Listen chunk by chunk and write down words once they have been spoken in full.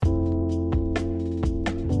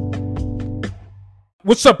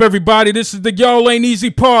What's up, everybody? This is the Y'all Ain't Easy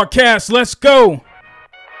podcast. Let's go.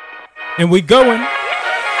 And we going.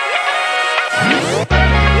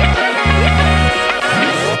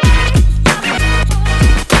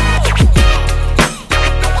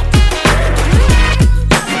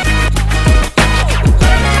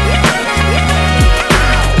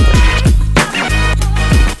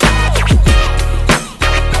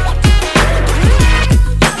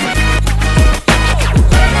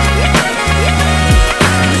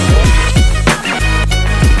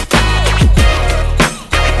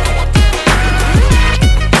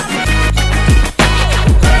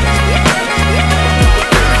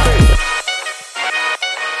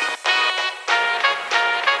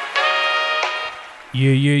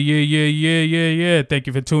 Yeah. Thank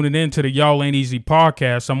you for tuning in to the Y'all Ain't Easy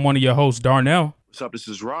podcast. I'm one of your hosts, Darnell. What's up? This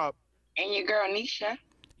is Rob. And your girl, Nisha.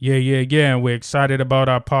 Yeah. And we're excited about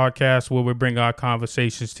our podcast where we bring our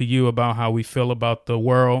conversations to you about how we feel about the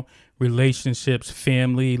world, relationships,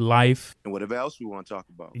 family, life. And whatever else we want to talk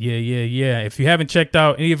about. Yeah. If you haven't checked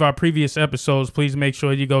out any of our previous episodes, please make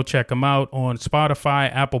sure you go check them out on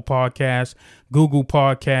Spotify, Apple Podcasts, Google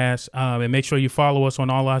Podcasts, and make sure you follow us on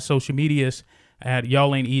all our social medias at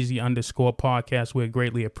Y'all Ain't Easy _podcast. We'd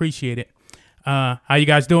greatly appreciate it. How you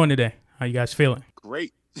guys doing today? How you guys feeling?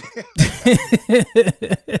 Great.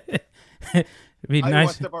 Be I nice. want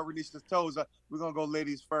to step on Renisha's toes. We're going to go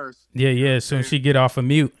ladies first. Yeah. As soon as she get off of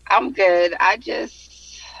mute. I'm good. I'm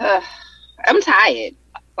tired,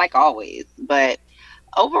 like always. But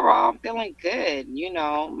overall, I'm feeling good. You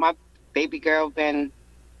know, my baby girl been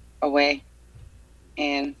away,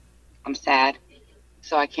 and I'm sad.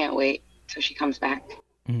 So I can't wait till she comes back.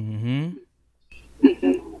 Mm-hmm.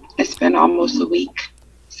 It's been almost a week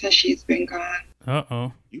since she's been gone.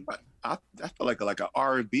 Uh-oh. I feel like an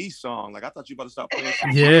R&B song. Like I thought you were about to stop playing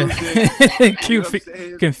some Yeah. music. You know what I'm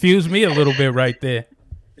saying? Confused me a little bit right there.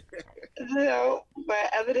 So,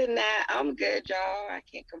 but other than that, I'm good, y'all. I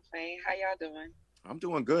can't complain. How y'all doing? I'm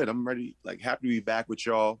doing good. I'm ready. Like happy to be back with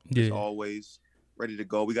y'all. Yeah. As always, ready to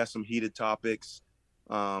go. We got some heated topics.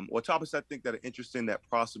 Or topics I think that are interesting that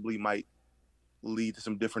possibly might lead to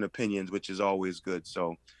some different opinions, which is always good.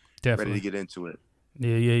 So Definitely. ready to get into it.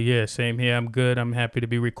 Yeah. Same here. I'm good. I'm happy to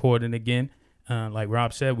be recording again. Like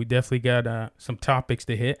Rob said, we definitely got some topics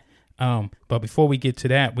to hit. But before we get to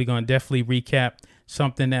that, we're going to definitely recap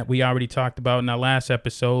something that we already talked about in our last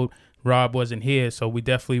episode. Rob wasn't here, so we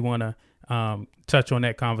definitely want to touch on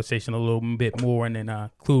that conversation a little bit more and then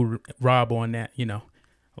include Rob on that. You know,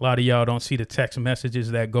 a lot of y'all don't see the text messages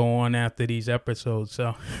that go on after these episodes,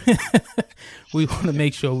 so we want to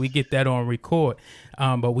make sure we get that on record.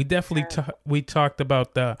 But we definitely we talked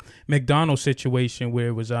about the McDonald's situation where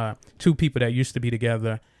it was two people that used to be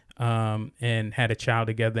together and had a child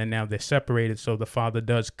together, and now they're separated. So the father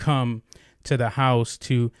does come to the house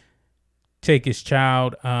to take his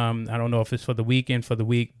child. I don't know if it's for the weekend, for the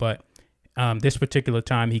week, but this particular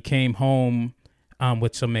time he came home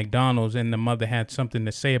with some McDonald's, and the mother had something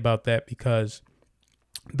to say about that because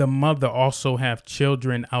the mother also have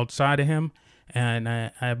children outside of him. And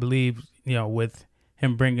I believe, you know, with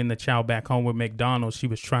him bringing the child back home with McDonald's, she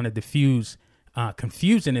was trying to diffuse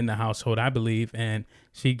confusion in the household, I believe. And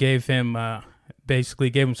she gave him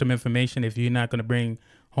basically gave him some information. If you're not going to bring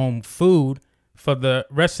home food for the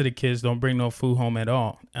rest of the kids, don't bring no food home at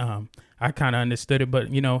all. I kind of understood it,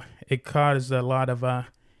 but, you know, it caused a lot of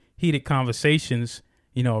heated conversations,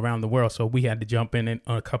 you know, around the world. So we had to jump in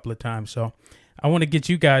a couple of times. So I want to get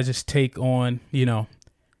you guys' take on, you know,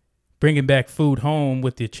 bringing back food home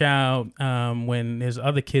with your child when there's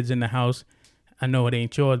other kids in the house. I know it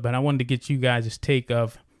ain't yours, but I wanted to get you guys' take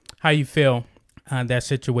of how you feel that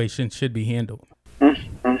situation should be handled.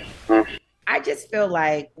 I just feel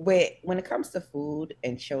like when it comes to food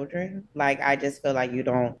and children, like I just feel like you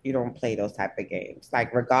don't play those type of games,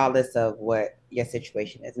 like regardless of what your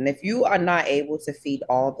situation is. And if you are not able to feed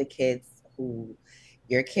all the kids who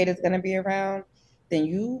your kid is going to be around, then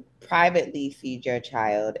you privately feed your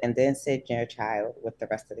child and then sit your child with the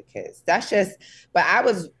rest of the kids. That's just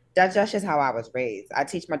how I was raised. I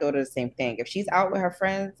teach my daughter the same thing. If she's out with her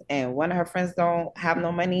friends and one of her friends don't have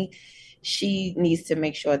no money, she needs to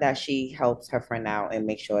make sure that she helps her friend out and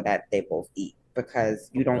make sure that they both eat,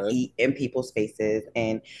 because you don't eat in people's faces,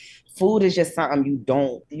 and food is just something you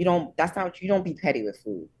don't be petty with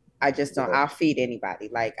food. I just don't. I'll feed anybody.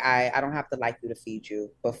 Like I don't have to like you to feed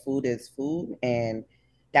you, but food is food, and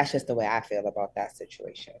that's just the way I feel about that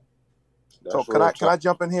situation. So can I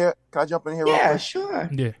jump in here? Can I jump in here? Yeah, real quick? sure.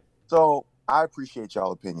 Yeah. So I appreciate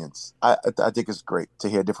y'all opinions. I think it's great to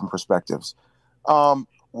hear different perspectives.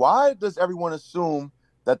 Why does everyone assume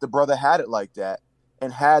that the brother had it like that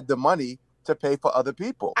and had the money to to pay for other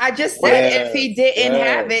people. I just said if he didn't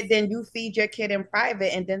have it, then you feed your kid in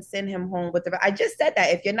private and then send him home with the. I just said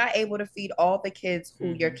that if you're not able to feed all the kids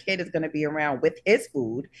who your kid is going to be around with his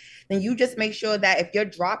food, then you just make sure that if you're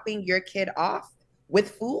dropping your kid off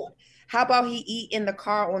with food, how about he eat in the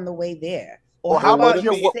car on the way there? Or how about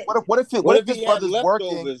what if this brother's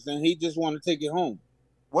working and he just want to take it home?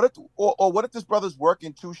 What if this brother's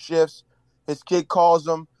working 2 shifts? His kid calls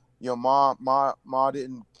him, mom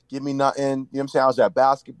didn't give me nothing. You know what I'm saying? I was at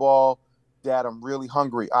basketball. Dad, I'm really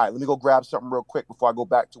hungry. All right, let me go grab something real quick before I go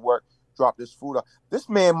back to work. Drop this food off. This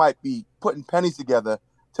man might be putting pennies together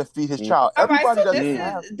to feed his child. Everybody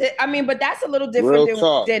doesn't but that's a little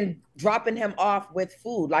different than dropping him off with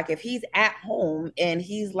food. Like if he's at home and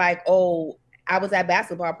he's like, oh, I was at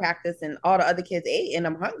basketball practice and all the other kids ate and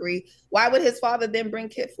I'm hungry. Why would his father then bring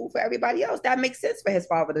kid food for everybody else? That makes sense for his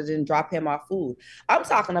father to then drop him off food. I'm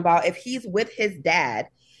talking about if he's with his dad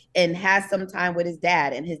and has some time with his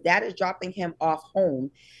dad and his dad is dropping him off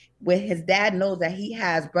home where his dad knows that he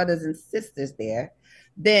has brothers and sisters there,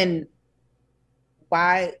 then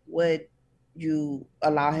why would you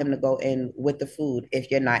allow him to go in with the food if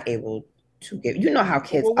you're not able to give? You know how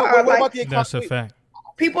kids are. That's a fact.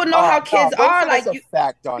 People know how kids are, like you,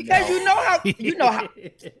 because you know how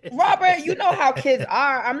Robert, you know how kids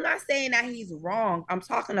are. I'm not saying that he's wrong. I'm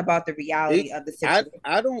talking about the reality of the situation.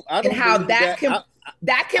 I don't and how that can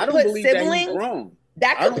put siblings.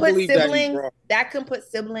 That can put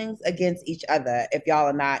siblings against each other if y'all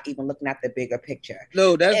are not even looking at the bigger picture.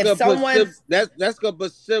 No, that's gonna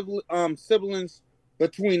put siblings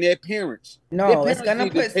between their parents. No, it's gonna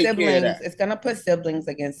put siblings. It's gonna put siblings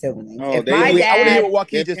against siblings. Oh, if my dad, I want to hear what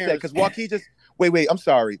Joaquin just said because Joaquin just wait. I'm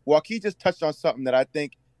sorry. Joaquin just touched on something that I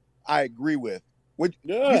think I agree with. You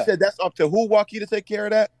said that's up to who, Joaquin, to take care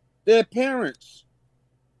of that? Their parents.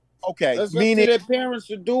 Okay, that's meaning their parents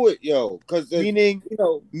should do it, because meaning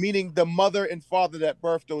the mother and father that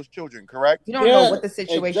birthed those children, correct? You don't know what the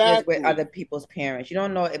situation is with other people's parents. You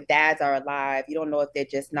don't know if dads are alive. You don't know if they're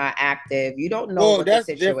just not active. You don't know what the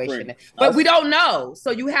situation is. But we don't know,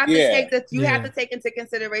 so you have to have to take into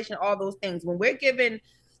consideration all those things when we're given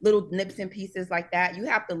little nips and pieces like that. You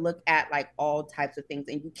have to look at like all types of things,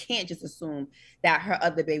 and you can't just assume that her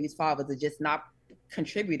other baby's fathers are just not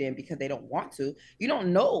contributing because they don't want to. You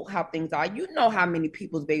don't know how things are. You know how many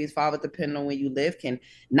people's babies' fathers, depending on where you live, can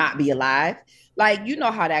not be alive. Like, you know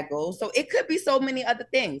how that goes. So it could be so many other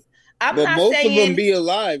things. But most of them be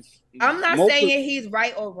alive. I'm not saying he's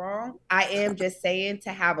right or wrong. I am just saying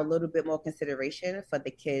to have a little bit more consideration for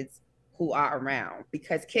the kids who are around,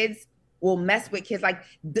 because kids will mess with kids. Like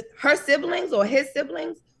her siblings or his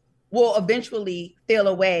siblings will eventually feel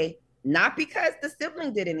away. Not because the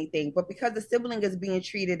sibling did anything, but because the sibling is being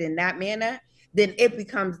treated in that manner, then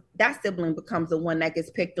that sibling becomes the one that gets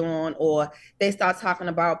picked on, or they start talking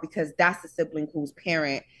about because that's the sibling whose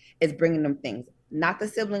parent is bringing them things. Not the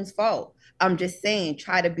sibling's fault. I'm just saying,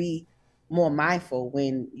 try to be more mindful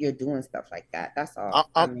when you're doing stuff like that. That's all.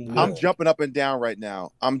 I'm jumping up and down right now.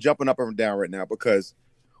 Because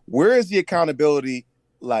where is the accountability,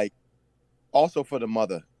 like, also for the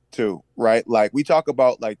mother? Too, right? Like we talk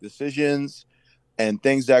about like decisions and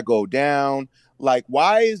things that go down. Like,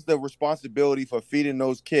 why is the responsibility for feeding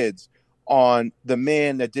those kids on the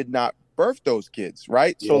man that did not birth those kids,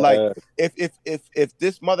 right? So like if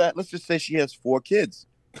this mother, let's just say she has 4 kids,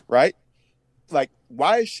 right? Like,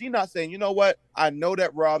 why is she not saying, you know what? I know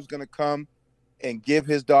that Rob's gonna come and give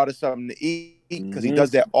his daughter something to eat because he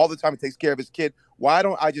does that all the time. He takes care of his kid. Why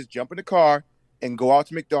don't I just jump in the car and go out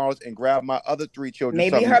to McDonald's and grab my other 3 children?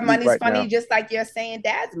 Maybe her money's funny, just like you're saying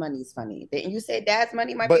dad's money's funny. Didn't you say dad's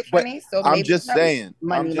money might be funny? So I'm just saying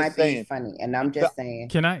money might be funny, and I'm just saying.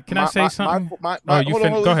 Can I say something?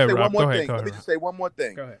 Go ahead, Rob. Go ahead. Let me just say one more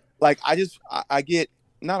thing. Go ahead. Like I get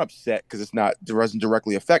not upset because it doesn't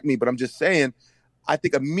directly affect me, but I'm just saying, I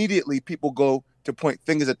think immediately people go to point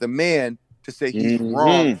fingers at the man to say he's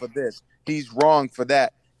wrong for this, he's wrong for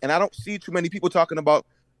that, and I don't see too many people talking about,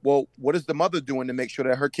 well, what is the mother doing to make sure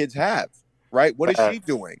that her kids have, right? What is she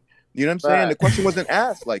doing? You know what I'm saying? The question wasn't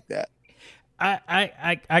asked like that.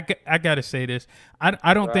 I gotta say this.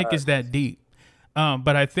 I don't think it's that deep.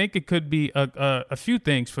 But I think it could be a few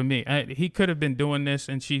things for me. He could have been doing this,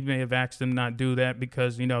 and she may have asked him not do that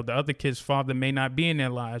because, the other kid's father may not be in their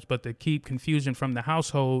lives, but to keep confusion from the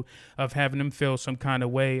household of having them feel some kind of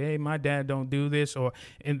way, hey, my dad don't do this,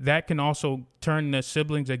 and that can also turn the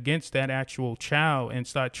siblings against that actual child and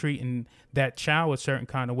start treating that child a certain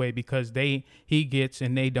kind of way because he gets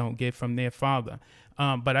and they don't get from their father.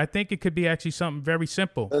 But I think it could be actually something very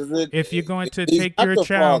simple. If you're going to take your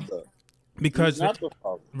child... Because he's not the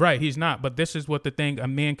father. Right, he's not. But this is what the thing a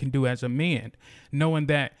man can do as a man, knowing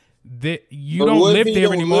that you But don't what if live he there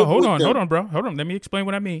don't anymore. live Hold with on, them? bro. Hold on. Let me explain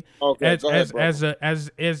what I mean. Okay, go ahead, brother.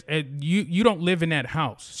 As you don't live in that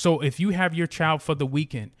house. So if you have your child for the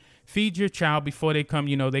weekend, feed your child before they come.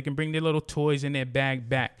 They can bring their little toys in their bag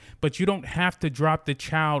back. But you don't have to drop the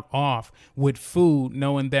child off with food,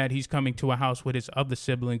 knowing that he's coming to a house with his other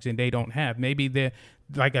siblings and they don't have. Maybe they're,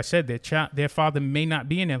 like I said, their father may not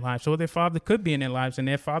be in their lives, or their father could be in their lives, and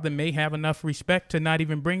their father may have enough respect to not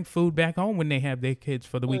even bring food back home when they have their kids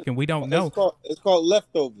for the weekend. We don't know. It's called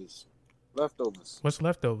leftovers. What's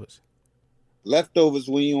leftovers? Leftovers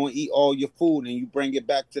when you don't eat all your food and you bring it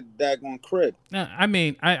back to the daggone crib. No, I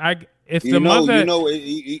mean, if You the know, mother,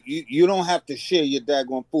 you don't have to share your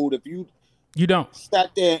daggone food. If you don't.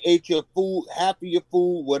 sat there and ate your food, half of your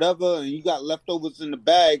food, whatever, and you got leftovers in the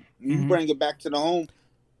bag, and you bring it back to the home,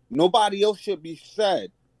 nobody else should be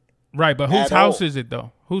sad. Right, but whose house is it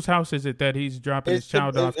though? Whose house is it that he's dropping his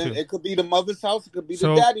child off to? It could be the mother's house. It could be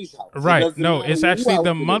the daddy's house. Right. No, it's actually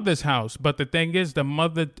the mother's house. But the thing is, the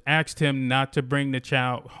mother asked him not to bring the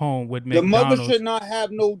child home with McDonald's. The mother should not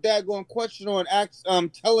have no daggone question on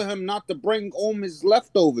telling him not to bring home his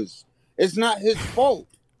leftovers. It's not his fault.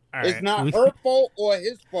 Right. It's not her fault or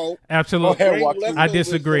his fault. Absolutely. I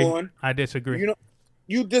disagree.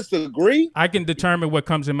 You disagree? I can determine what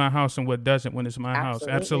comes in my house and what doesn't when it's my house.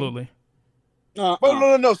 Absolutely. No,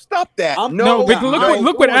 stop that.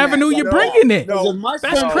 Look what avenue you're bringing it.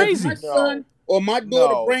 That's crazy. If my son or my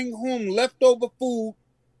daughter bring home leftover food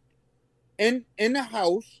in the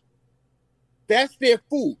house, that's their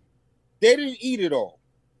food. They didn't eat it all.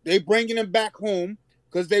 They bringing it back home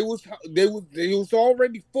because they was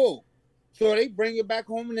already full. So they bring it back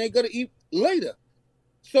home and they gonna eat later.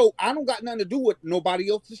 So I don't got nothing to do with nobody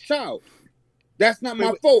else's child. That's not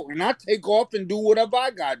my fault. And I take off and do whatever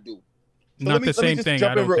I gotta do. So let me just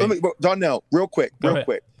jump in. Darnell, real quick.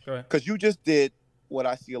 Because you just did what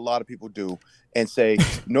I see a lot of people do and say,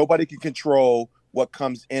 nobody can control what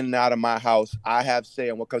comes in and out of my house. I have say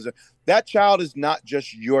on what comes in. That child is not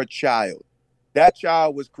just your child. That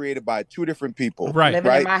child was created by two different people. Right. Living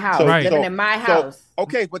in my house. Living in my house.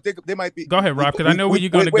 Okay, but they might be. Go ahead, Rob, because I know where you're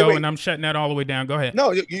going to go, and I'm shutting that all the way down. Go ahead.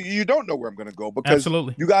 No, you don't know where I'm going to go because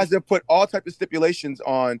Absolutely. You guys have put all types of stipulations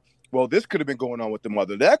on. Well, this could have been going on with the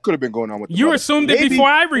mother. That could have been going on with the mother. You assumed it before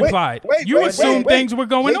I replied. You assumed things were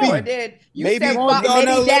going on. Maybe dad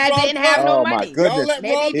didn't have no money. Oh, my goodness.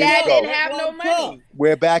 Maybe dad didn't have no money.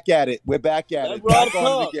 We're back at it. Back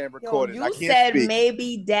on it again, recorded. You said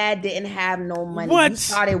maybe dad didn't have no money. What? You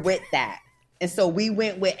started with that. And so we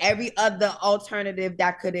went with every other alternative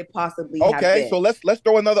that could it possibly have been. Okay, so let's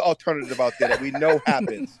throw another alternative out there that we know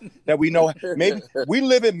happens. That we know maybe we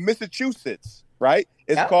live in Massachusetts. Right?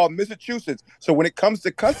 It's called Massachusetts. So when it comes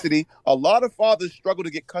to custody, a lot of fathers struggle to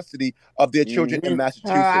get custody of their children in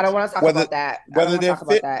Massachusetts. I don't want to talk about that. Whether they're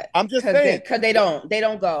fit, I'm just saying because they don't go.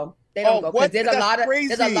 They don't go because there's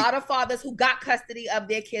a lot of fathers who got custody of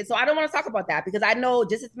their kids. So I don't want to talk about that because I know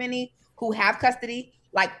just as many who have custody,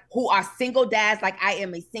 like who are single dads, like I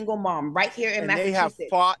am a single mom right here in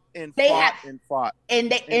Massachusetts. They have fought.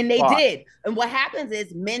 And they did. And what happens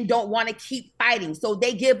is men don't want to keep fighting. So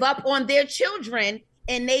they give up on their children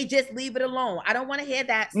and they just leave it alone. I don't want to hear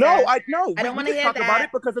that. No, I know. I don't want to hear talk that. about it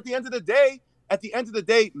because at the end of the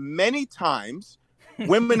day, many times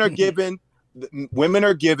women are given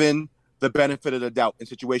the benefit of the doubt in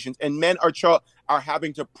situations, and men are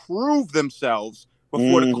having to prove themselves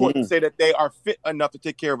before the court to say that they are fit enough to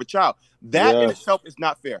take care of a child. That in itself is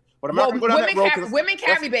not fair. But I'm not going to go down that road. Women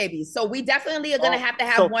carry babies, so we definitely are going to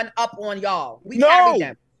have one up on y'all. We carry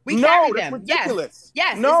them. We carry them. Ridiculous.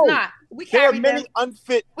 Yes, it's not. We carry them. There are many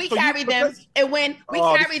unfit. We carry them, and when we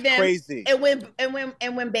carry them, crazy. and when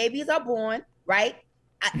babies are born, right?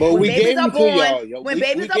 But we gave it to y'all. When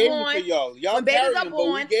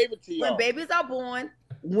babies are born,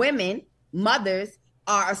 women, mothers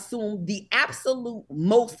are assumed the absolute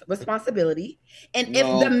most responsibility. And if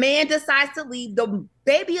the man decides to leave, the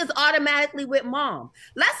baby is automatically with mom.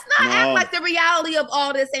 Let's not act like the reality of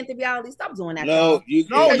all this ain't the reality. Stop doing that.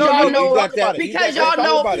 Because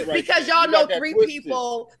y'all know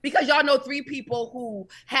three people who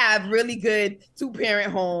have really good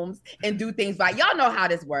 2-parent homes and do things right. Y'all know how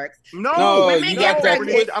this works. Women get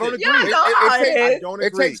pregnant. I don't agree. I don't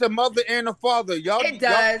agree. It takes a mother and a father. It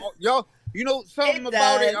does. Y'all, you know something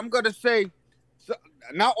about it. I'm gonna say,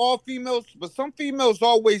 not all females, but some females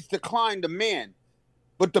always decline the man.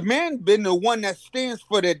 But the man been the one that stands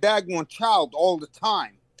for their daggone child all the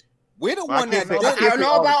time. We're the one that did it. I don't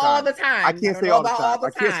know about all the time. I can't say all the time.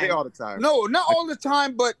 I can't say all the time. No, not all the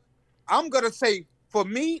time, but I'm gonna say for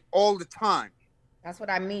me all the time. That's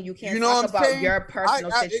what I mean. You can't You know talk what I'm about saying? your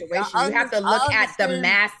personal situation. You have to look at the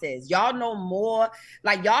masses. Y'all know more.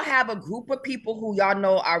 Like, y'all have a group of people who y'all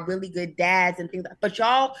know are really good dads and things. But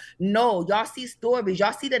y'all know, y'all see stories.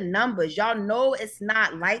 Y'all see the numbers. Y'all know it's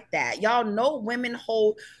not like that. Y'all know women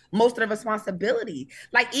hold most of the responsibility.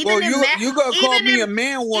 Like, even you gonna call me a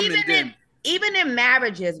man woman then. Even in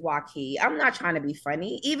marriages, Joaquin, I'm not trying to be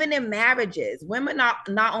funny. Even in marriages, women are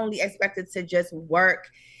not only expected to just work,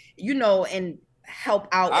 and help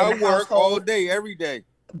out in the household all day, every day.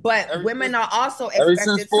 But women are also expected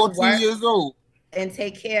since 14 to work years old and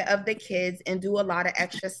take care of the kids and do a lot of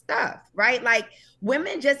extra stuff, right? Like,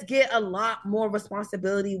 women just get a lot more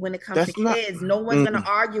responsibility when it comes to kids. No one's gonna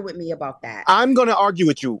argue with me about that. I'm gonna argue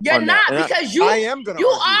with you. You're not, because I am gonna. You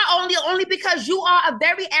argue. are only because you are a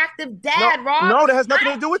very active dad, Rob. No, that has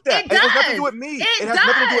nothing to do with that. It does. Has nothing to do with me. It has does.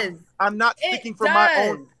 Nothing to do with, I'm not speaking for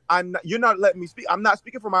my own. You're not letting me speak. I'm not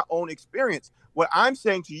speaking from my own experience. What I'm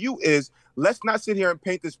saying to you is, let's not sit here and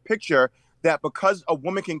paint this picture that because a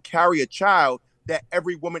woman can carry a child, that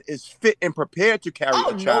every woman is fit and prepared to carry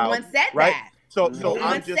a child. No one said right? that. So no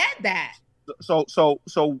one said that. So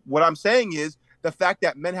what I'm saying is, the fact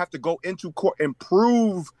that men have to go into court and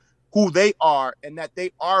prove who they are and that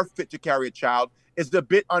they are fit to carry a child is a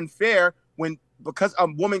bit unfair, because a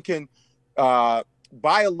woman can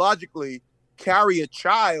biologically carry a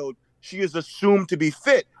child, she is assumed to be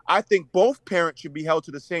fit. I think both parents should be held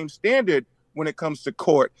to the same standard when it comes to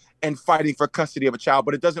court and fighting for custody of a child,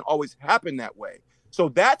 but it doesn't always happen that way. So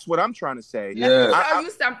that's what I'm trying to say.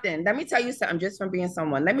 Let me tell you something just from being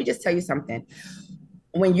someone. Let me just tell you something.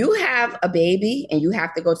 When you have a baby and you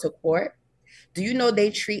have to go to court, do you know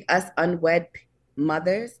they treat us unwed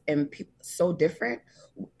mothers and people so different?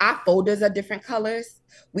 Our folders are different colors.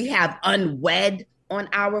 We have unwed on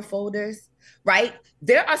our folders, right?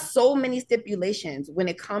 There are so many stipulations when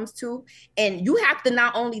it comes to, and you have to,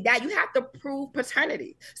 not only that, you have to prove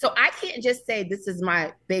paternity. So I can't just say this is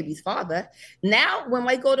my baby's father. Now, when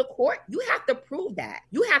we go to court, you have to prove that.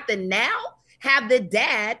 You have to now have the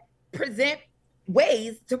dad present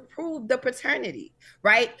ways to prove the paternity,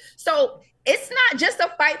 right? So it's not just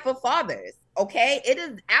a fight for fathers, okay? It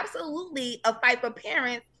is absolutely a fight for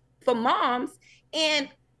parents, for moms, and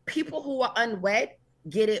people who are unwed.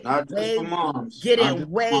 Get it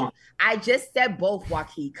way. I just said both,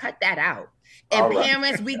 Joaquin. Cut that out. And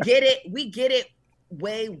parents, we get it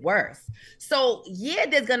way worse. So yeah,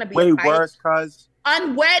 there's gonna be way a fight. Worse, cuz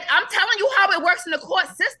unwed. I'm telling you how it works in the court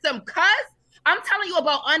system, cuz. I'm telling you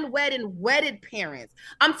about unwed and wedded parents.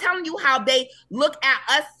 I'm telling you how they look at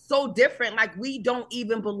us so different, like we don't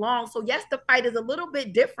even belong. So yes, the fight is a little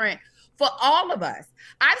bit different for all of us.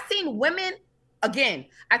 I've seen women. Again,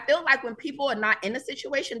 I feel like when people are not in a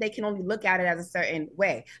situation, they can only look at it as a certain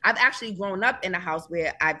way. I've actually grown up in a house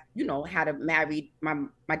where I've, had a married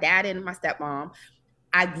my dad and my stepmom.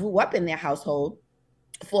 I grew up in their household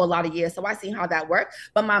for a lot of years, so I seen how that worked.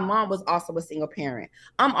 But my mom was also a single parent.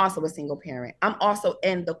 I'm also a single parent. I'm also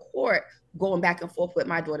in the court going back and forth with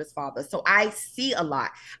my daughter's father. So I see a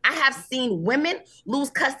lot. I have seen women lose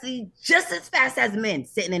custody just as fast as men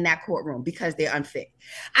sitting in that courtroom because they're unfit.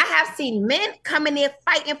 I have seen men come in there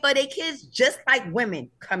fighting for their kids just like women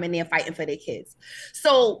come in there fighting for their kids.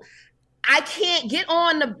 So I can't get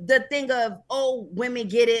on the thing of, women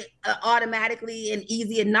get it automatically and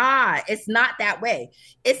easier. Nah, it's not that way.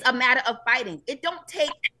 It's a matter of fighting. It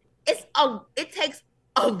takes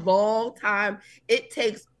a long time. It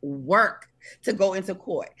takes work to go into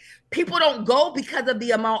court. People don't go because of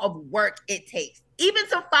the amount of work it takes. Even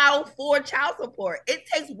to file for child support, it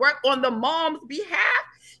takes work on the mom's behalf.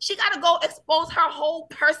 She got to go expose her whole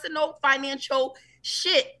personal financial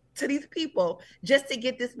shit to these people just to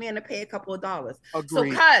get this man to pay a couple of dollars.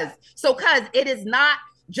 Agreed. So cuz it is not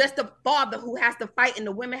just the father who has to fight and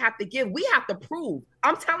the women have to give. We have to prove.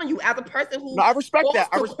 I'm telling you, as a person who I respect that.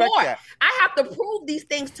 I have to prove these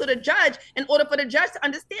things to the judge in order for the judge to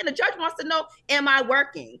understand. The judge wants to know, am I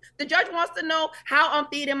working? The judge wants to know how I'm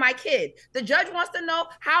feeding my kid. The judge wants to know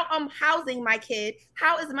how I'm housing my kid.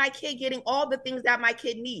 How is my kid getting all the things that my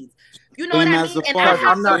kid needs? You know what I mean? And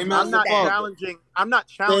I'm not challenging.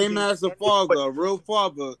 Same as a father, a real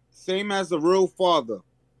father. Same as a real father.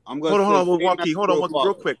 Hold on,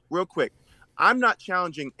 real quick. I'm not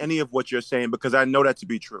challenging any of what you're saying because I know that to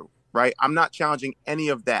be true, right? I'm not challenging any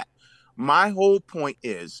of that. My whole point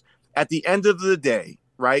is, at the end of the day,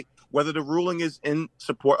 right, whether the ruling is in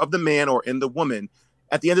support of the man or in the woman,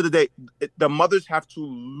 at the end of the day, the mothers have to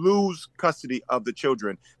lose custody of the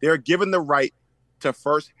children. They're given the right to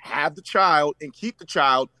first have the child and keep the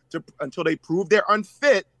child until they prove they're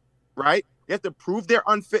unfit, right? They have to prove they're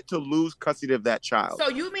unfit to lose custody of that child. So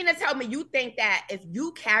you mean to tell me you think that if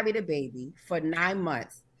you carried a baby for 9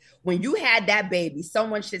 months, when you had that baby,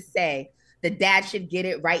 someone should say the dad should get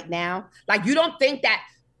it right now? Like, you don't think that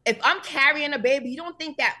if I'm carrying a baby, you don't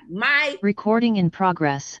think that my recording in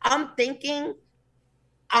progress. I'm thinking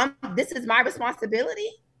this is my responsibility?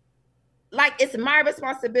 Like, it's my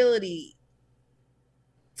responsibility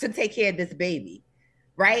to take care of this baby,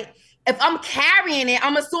 right? If I'm carrying it,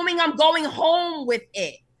 I'm assuming I'm going home with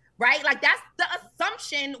it, right? Like, that's the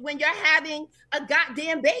assumption when you're having a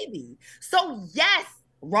goddamn baby. So yes,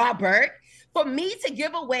 Robert, for me to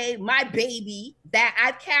give away my baby that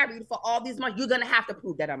I've carried for all these months, you're going to have to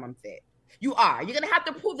prove that I'm unfit. You are. You're going to have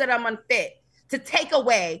to prove that I'm unfit to take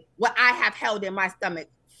away what I have held in my stomach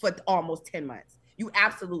for almost 10 months. You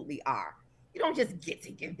absolutely are. You don't just get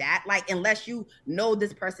to give that, like, unless you know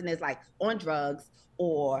this person is like on drugs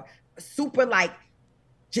or super like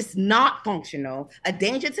just not functional, a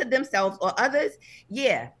danger to themselves or others.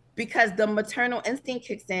 Yeah, because the maternal instinct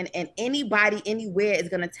kicks in, and anybody anywhere is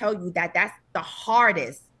going to tell you that that's the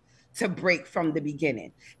hardest to break from the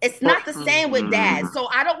beginning. It's not the same with dad. So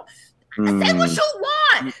I don't say what you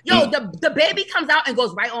want. Yo, the baby comes out and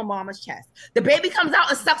goes right on mama's chest. The baby comes out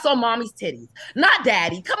and sucks on mommy's titties. Not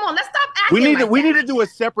daddy. Come on, let's stop acting we need to do a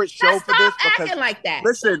separate show for this. Acting like that.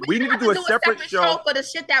 Listen, we need to do a separate show for the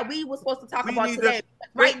shit that we were supposed to talk about today.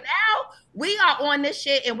 Right now, we are on this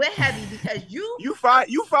shit and we're heavy because you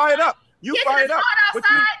fired up. You fired up.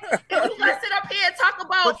 Outside, and you gonna sit up here and talk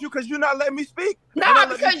about because you're not letting me speak. No,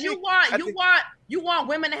 because you want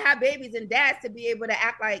women to have babies and dads to be able to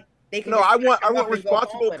act like they can. No, I want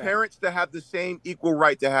responsible parents to have the same equal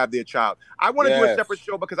right to have their child. I want to do a separate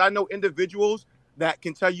show because I know individuals that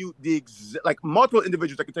can tell you multiple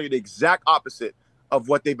individuals that can tell you the exact opposite of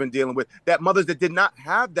what they've been dealing with. That mothers that did not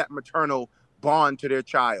have that maternal bond to their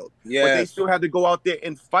child, but they still had to go out there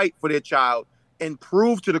and fight for their child and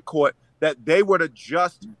prove to the court that they were the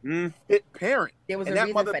just fit parent. There was and a that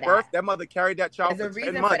reason mother for that. birthed, that mother carried that child There's for a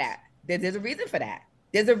reason 10 months. for that. There's a reason for that.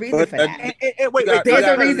 There's a reason for that. Wait, there's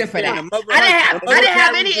a reason for that. I didn't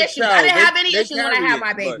have any issues. I didn't have any issues when I had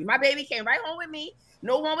my baby. My baby came right home with me.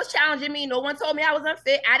 No one was challenging me. No one told me I was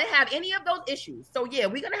unfit. I didn't have any of those issues. So yeah,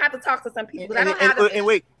 we're gonna have to talk to some people. And I'm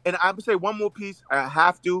gonna say one more piece. I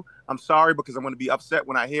have to. I'm sorry because I'm gonna be upset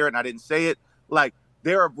when I hear it and I didn't say it. Like,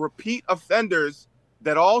 there are repeat offenders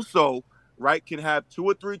that also, right, can have 2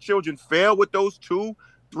 or 3 children, fail with those 2,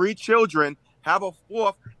 3 children, have a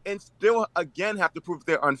 4th, and still again have to prove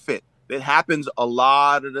they're unfit. It happens a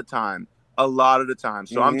lot of the time.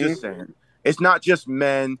 So I'm just saying, it's not just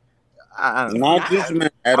men. Not just men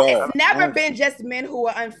at all. It's never been just men who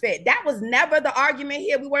are unfit. That was never the argument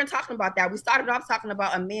here. We weren't talking about that. We started off talking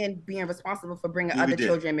about a man being responsible for bringing other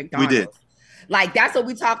children McDonald's. We did. Like, that's what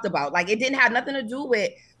we talked about. Like, it didn't have nothing to do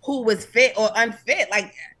with who was fit or unfit.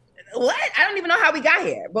 Like, what? I don't even know how we got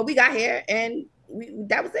here, but we got here and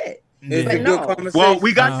that was it. But no. Well,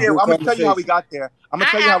 we got there. I'm gonna tell you how we got there.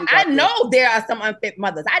 I know there are some unfit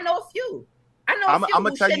mothers. I know a few. I'm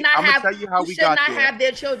gonna tell you how we got there. Should not have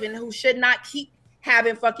their children, who should not keep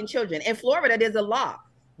having fucking children. In Florida, there's a law.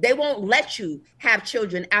 They won't let you have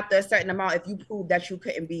children after a certain amount if you prove that you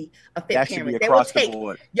couldn't be a fit parent. They will take,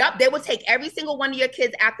 they will take every single one of your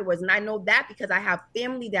kids afterwards. And I know that because I have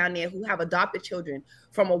family down there who have adopted children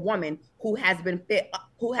from a woman who has been been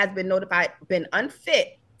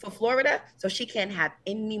unfit for Florida, so she can't have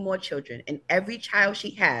any more children. And every child she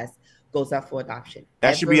has goes up for adoption.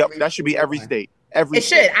 That should be every state. It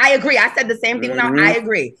should. I agree. I said the same thing now. I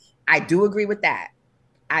agree. I do agree with that.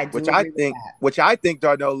 Which I think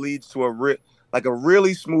Darnell leads to a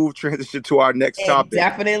really smooth transition to our next topic.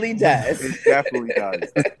 Definitely does. It definitely does.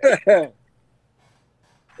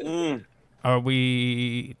 Are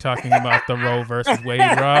we talking about the Roe versus Wade,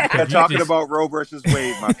 Rob? I'm talking about Roe versus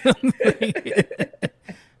Wade.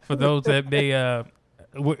 For those that may,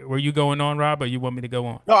 were you going on, Rob, or you want me to go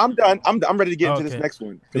on? No, I'm done. I'm ready to get into this next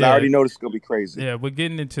one because I already know this is gonna be crazy. Yeah, we're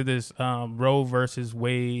getting into this Roe versus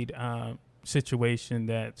Wade situation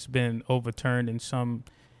that's been overturned in some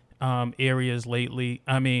areas lately.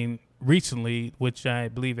 I mean, recently, which I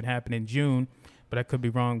believe it happened in June, but I could be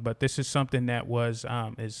wrong. But this is something that was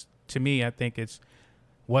is, to me, I think it's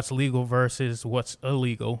what's legal versus what's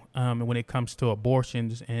illegal when it comes to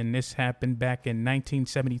abortions. And this happened back in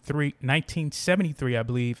 1973, I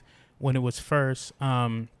believe, when it was first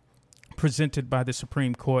presented by the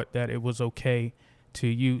Supreme Court that it was okay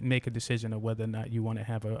to make a decision of whether or not you want to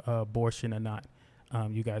have a abortion or not.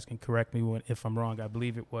 You guys can correct me if I'm wrong. I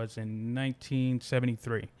believe it was in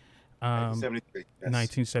 1973. 1973. Yes.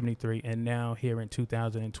 1973, and now here in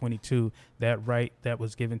 2022, that right that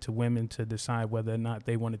was given to women to decide whether or not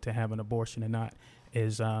they wanted to have an abortion or not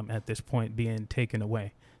is at this point being taken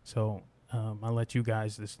away. So I'll let you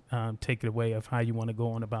guys take it away of how you want to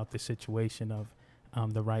go on about the situation of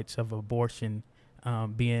the rights of abortion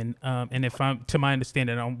being, and if I'm to my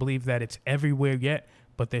understanding, I don't believe that it's everywhere yet,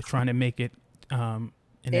 but they're trying to make it in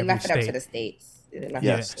they every left it state. up to the states.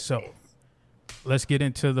 Yes. So let's get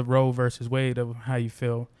into the Roe versus Wade of how you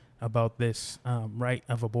feel about this right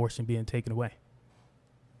of abortion being taken away.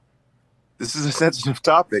 This is a sensitive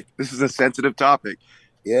topic.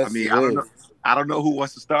 Yes, I mean, it I don't know who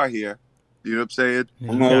wants to start here. You know what I'm saying?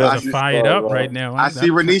 You guys are fired up right now. I see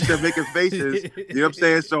Renisha making faces. You know what I'm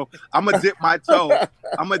saying? So I'm gonna dip my toe.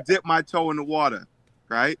 I'm gonna dip my toe in the water,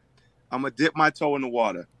 right? I'm gonna dip my toe in the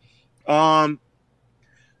water.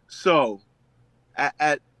 So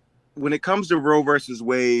at when it comes to Roe versus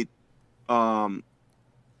Wade,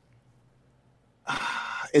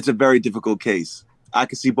 it's a very difficult case. I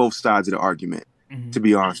can see both sides of the argument, to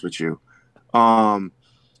be honest with you.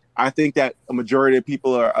 I think that a majority of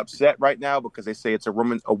people are upset right now because they say it's a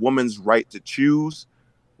woman's right to choose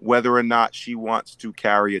whether or not she wants to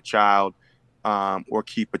carry a child or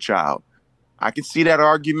keep a child. I can see that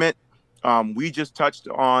argument. We just touched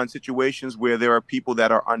on situations where there are people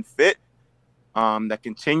that are unfit, that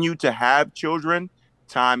continue to have children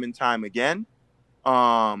time and time again.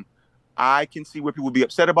 I can see where people would be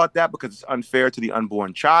upset about that because it's unfair to the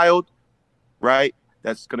unborn child, right?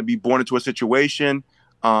 That's going to be born into a situation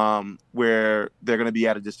where they're going to be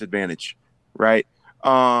at a disadvantage, right?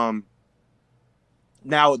 Now,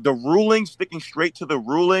 the ruling, sticking straight to the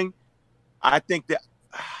ruling, I think that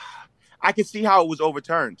I can see how it was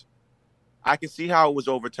overturned.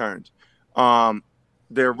 The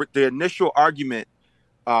initial argument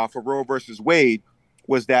for Roe versus Wade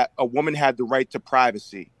was that a woman had the right to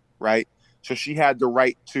privacy, right? So she had the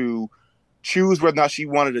right to choose whether or not she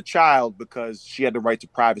wanted a child because she had the right to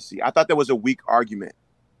privacy. I thought that was a weak argument.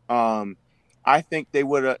 I think they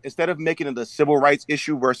would have, instead of making it a civil rights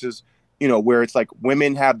issue versus, where it's like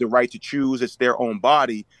women have the right to choose, it's their own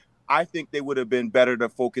body. I think they would have been better to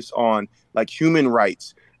focus on like human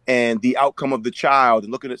rights and the outcome of the child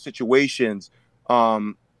and looking at situations,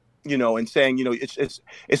 and saying,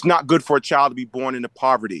 it's not good for a child to be born into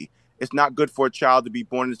poverty. It's not good for a child to be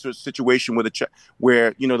born into a situation where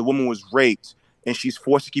the woman was raped and she's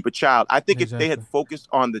forced to keep a child. I think if they had focused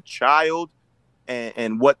on the child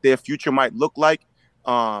and what their future might look like,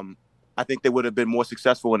 I think they would have been more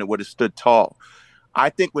successful and it would have stood tall. I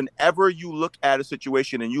think whenever you look at a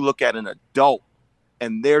situation and you look at an adult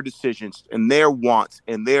and their decisions and their wants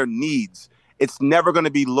and their needs, it's never going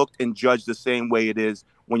to be looked and judged the same way it is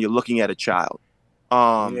when you're looking at a child.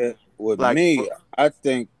 With me, I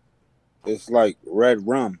think it's like red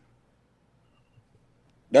rum.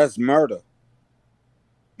 That's murder.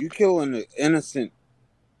 You killing an innocent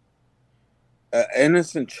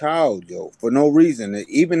child, for no reason.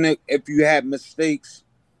 Even if you had mistakes,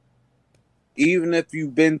 even if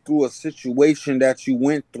you've been through a situation that you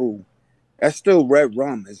went through, that's still red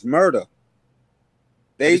rum. It's murder.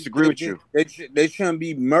 I disagree with you. They shouldn't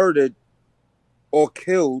be murdered or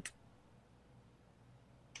killed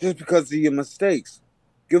just because of your mistakes.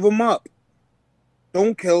 Give them up.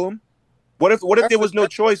 Don't kill them. What if there was no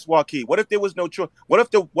choice, Joaquin? What if there was no choice? What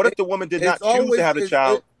if the woman did not choose to have a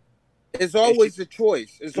child? It's always a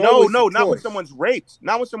choice. Not when someone's raped.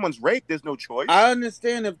 Not when someone's raped. There's no choice. I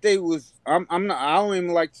understand if they was. I'm not. I don't even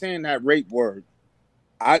like saying that rape word.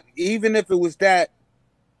 Even if it was that,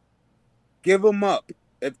 give them up.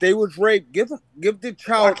 If they was raped, give the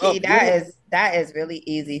child Joaquin, up. That is really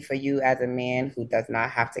easy for you as a man who does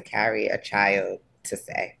not have to carry a child to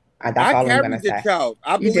say. That's all I'm gonna say. Child.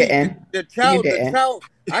 I you didn't. The child. You didn't. The child.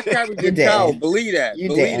 I carried the child. Believe that. You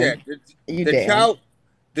Believe didn't. that.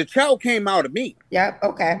 The child came out of me. Yep.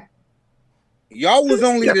 Okay. Y'all was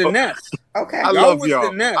only the nest. Okay. I love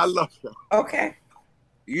y'all. I love y'all. Okay.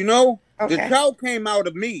 The child came out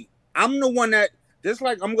of me. I'm the one that, just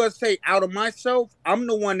like I'm gonna say, out of myself, I'm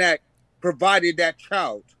the one that provided that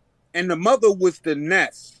child, and the mother was the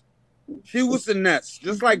nest. She was the nest,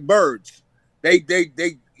 just like birds. They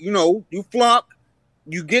you flock,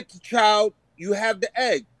 you get the child, you have the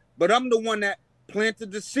egg. But I'm the one that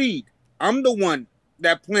planted the seed. I'm the one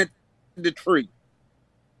that planted the tree.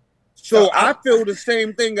 So I feel the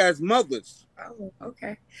same thing as mothers. Oh,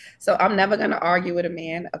 okay. So I'm never gonna argue with a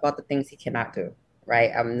man about the things he cannot do.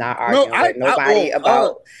 Right? I'm not arguing with nobody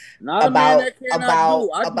about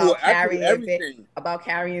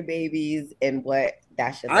carrying babies and what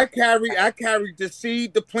that should. I carried the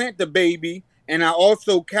seed to plant the baby, and I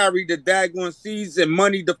also carry the daggone seeds and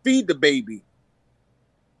money to feed the baby.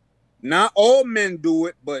 Not all men do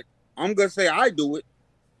it, but I'm gonna say I do it.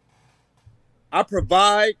 I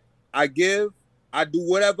provide, I give, I do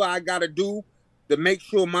whatever I gotta do to make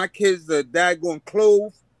sure my kids are daggone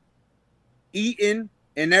clothed, eating,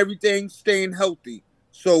 and everything staying healthy.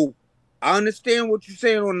 So I understand what you're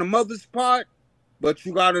saying on the mother's part, but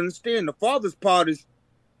you gotta understand the father's part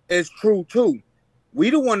is true too. We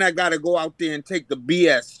the one that gotta go out there and take the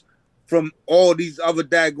BS from all these other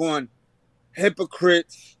daggone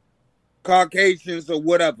hypocrites, Caucasians, or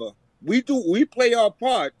whatever. We play our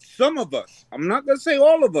part. Some of us. I'm not gonna say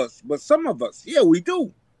all of us, but some of us. Yeah, we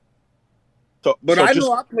do. But I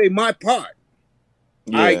know I play my part.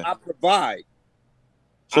 Yeah. I provide.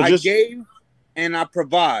 So I gave and I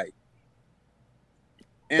provide.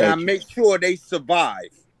 And I make sure they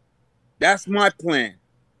survive. That's my plan.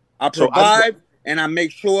 I provide and I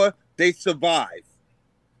make sure they survive.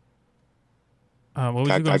 What was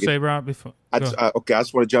you going to say, Rob? Before? Okay, I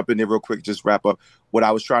just want to jump in there real quick, just wrap up. What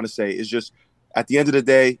I was trying to say is just, at the end of the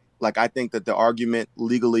day, like, I think that the argument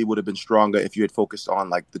legally would have been stronger if you had focused on,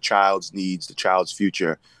 like, the child's needs, the child's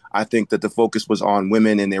future. I think that the focus was on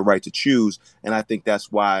women and their right to choose, and I think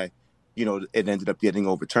that's why, you know, it ended up getting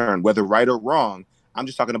overturned. Whether right or wrong, I'm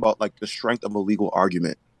just talking about, like, the strength of a legal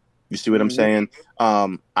argument. You see what I'm saying?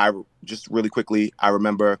 I just really quickly, I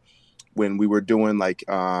remember when we were doing, like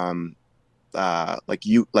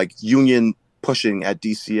union pushing at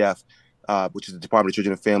DCF, which is the Department of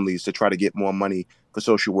Children and Families, to try to get more money for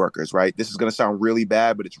social workers, right? This is going to sound really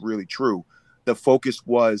bad, but it's really true. The focus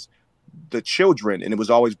was the children, and it was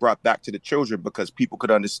always brought back to the children because people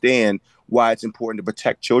could understand why it's important to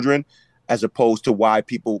protect children as opposed to why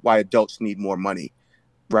adults need more money,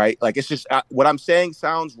 right? Like, it's just what I'm saying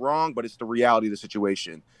sounds wrong, but it's the reality of the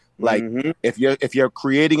situation. Like, if you're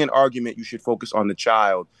creating an argument, you should focus on the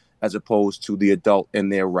child as opposed to the adult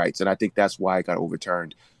and their rights. And I think that's why it got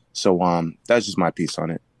overturned. So that's just my piece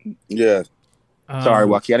on it. Yeah. Sorry,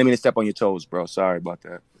 Joaquin. I didn't mean to step on your toes, bro. Sorry about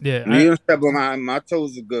that. Yeah. You didn't step on my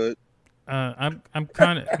toes are good. I'm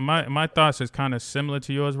kind of my thoughts is kind of similar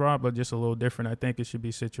to yours, Rob, but just a little different. I think it should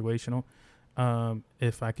be situational.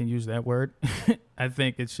 If I can use that word. I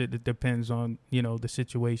think it depends on, you know, the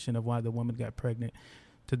situation of why the woman got pregnant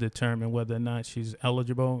to determine whether or not she's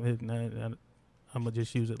eligible. I'm going to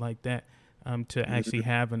just use it like that, to actually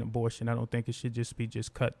have an abortion. I don't think it should just be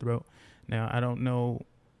cutthroat. Now, I don't know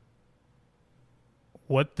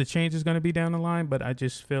what the change is going to be down the line, but I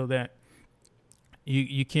just feel that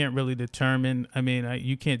you can't really determine. I mean,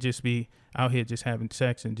 you can't just be out here just having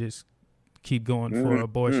sex and just keep going for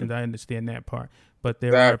abortions. I understand that part. But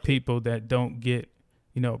there are people that don't get,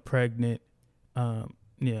 you know, pregnant, you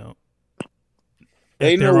know,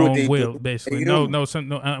 at their own will, basically.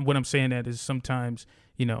 What I'm saying that is sometimes,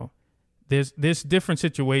 you know, there's different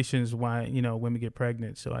situations why, you know, women get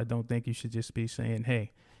pregnant. So I don't think you should just be saying,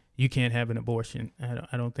 hey, you can't have an abortion.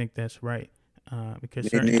 I don't think that's right, because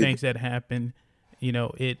certain things that happen, you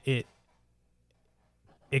know, it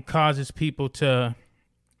causes people to,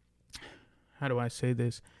 how do I say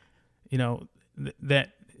this, you know,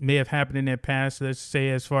 that may have happened in their past. Let's say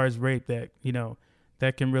as far as rape, that, you know,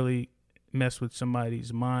 that can really mess with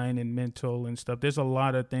somebody's mind and mental and stuff. There's a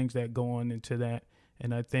lot of things that go on into that,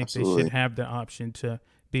 and I think they should have the option to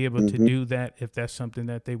be able to do that if that's something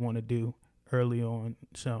that they want to do early on.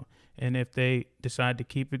 So, and if they decide to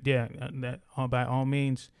keep it, by all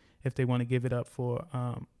means, if they want to give it up for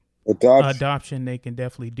adoption, they can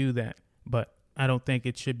definitely do that. But I don't think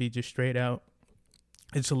it should be just straight out,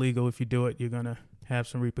 it's illegal. If you do it, you're gonna have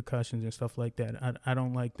some repercussions and stuff like that. I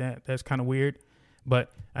don't like that. That's kind of weird.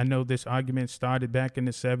 But I know this argument started back in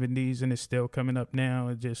the 70s and it's still coming up now.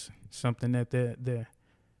 It's just something that they're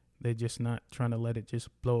just not trying to let it just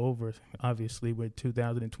blow over. Obviously, we're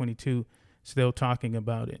 2022 still talking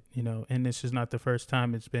about it, you know, and this is not the first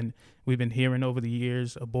time we've been hearing over the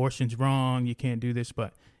years, abortion's wrong, you can't do this.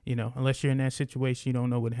 But, you know, unless you're in that situation, you don't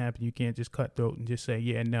know what happened. You can't just cut throat and just say,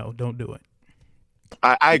 yeah, no, don't do it.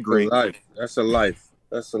 I agree. That's a life.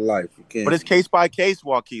 That's a life. You can't. But it's case by case,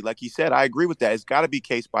 Joaquin. Like he said, I agree with that. It's got to be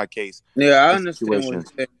case by case. Yeah, I understand what you're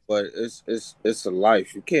saying, but it's a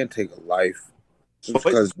life. You can't take a life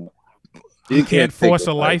because you can't force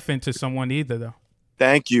a life into someone either, though.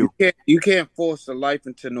 Thank you. You can't force a life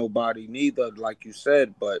into nobody, neither, like you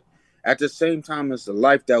said. But at the same time, it's a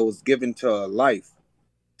life that was given to a life,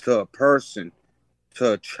 to a person,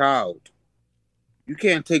 to a child. You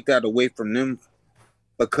can't take that away from them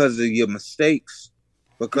because of your mistakes.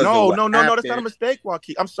 No, that's not a mistake,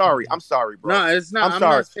 Joaquin. I'm sorry, bro. No, it's not. I'm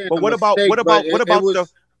sorry. But what about the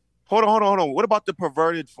hold on. What about the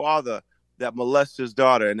perverted father that molests his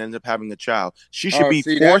daughter and ends up having a child. She should be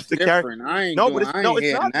see, forced that's to carry. different. I ain't No, doing. I ain't it's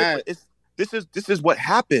hearing not that. different. This is what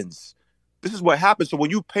happens. This is what happens. So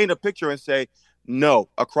when you paint a picture and say, no,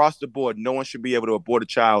 across the board, no one should be able to abort a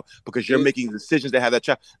child because you're making decisions to have that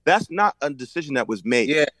child. That's not a decision that was made.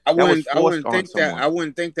 Yeah, I wouldn't think that. I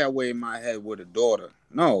wouldn't think that way in my head with a daughter.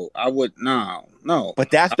 No, I would. No. But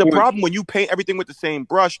that's the problem. When you paint everything with the same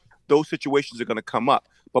brush, those situations are going to come up.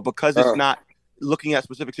 But because it's not looking at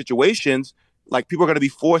specific situations, like people are going to be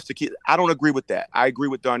forced to keep. I don't agree with that. I agree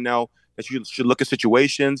with Darnell that you should look at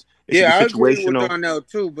situations. I agree with Darnell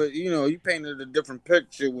too. But you painted a different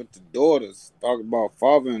picture with the daughters. Talk about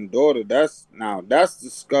father and daughter. That's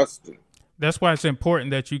disgusting. That's why it's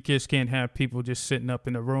important that you just can't have people just sitting up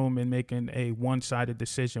in a room and making a one-sided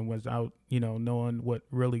decision without, knowing what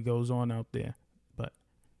really goes on out there. But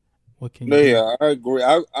what can you do? Yeah, I agree.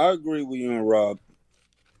 I agree with you and Rob.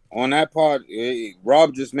 On that part,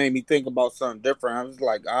 Rob just made me think about something different. I was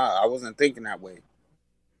like, I wasn't thinking that way.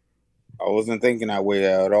 I wasn't thinking that way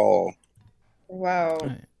at all.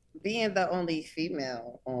 Well, being the only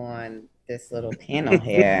female on this little panel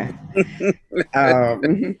here,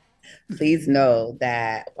 please know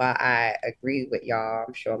that while I agree with y'all,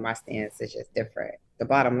 I'm sure my stance is just different. The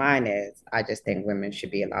bottom line is, I just think women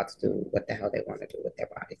should be allowed to do what the hell they want to do with their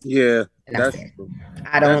bodies. Yeah, and that's it.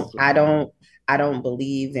 I don't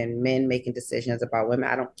believe in men making decisions about women.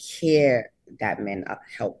 I don't care that men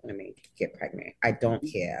help women get pregnant. I don't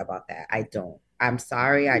care about that. I don't. I'm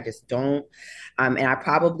sorry, I just don't. And I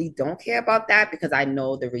probably don't care about that because I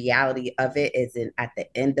know the reality of it is at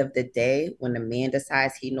the end of the day, when the man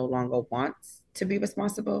decides he no longer wants to be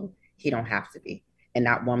responsible, he don't have to be. And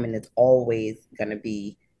that woman is always going to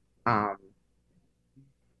be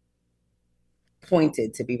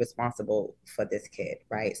pointed to be responsible for this kid,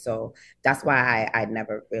 right? So that's why I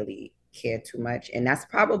never really cared too much. And that's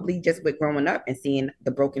probably just with growing up and seeing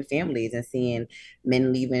the broken families and seeing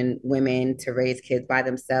men leaving women to raise kids by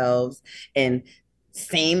themselves. And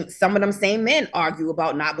some of them same men argue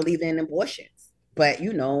about not believing in abortions, but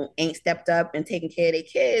ain't stepped up and taking care of their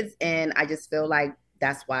kids. And I just feel like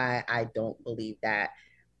that's why I don't believe that.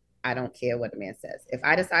 I don't care what the man says. If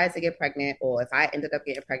I decided to get pregnant, or if I ended up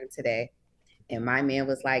getting pregnant today and my man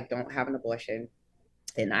was like, don't have an abortion,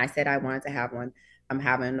 and I said I wanted to have one, I'm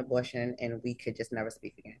having an abortion, and we could just never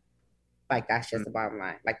speak again. Like, that's just the bottom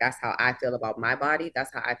line. Like, that's how I feel about my body.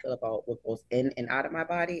 That's how I feel about what goes in and out of my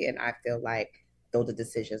body. And I feel like those are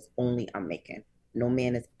decisions only I'm making. No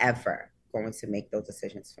man is ever going to make those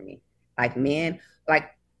decisions for me. Like, man, like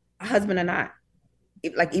husband or not,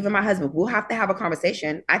 like even my husband, we'll have to have a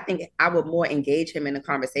conversation. I think I would more engage him in a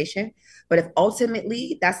conversation. But if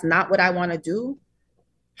ultimately that's not what I want to do,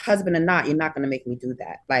 husband or not, you're not going to make me do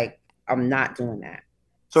that. Like, I'm not doing that.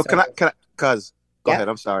 So can I, cause go ahead.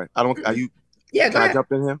 I'm sorry. I don't, are you, yeah, can I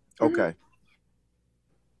jump in here? Okay.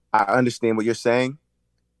 I understand what you're saying,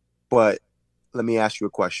 but let me ask you a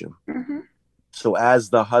question. So as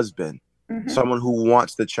the husband, someone who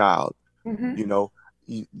wants the child, the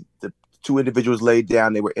two individuals laid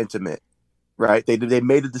down, they were intimate, right? They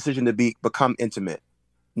made the decision to become intimate.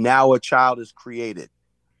 Now a child is created.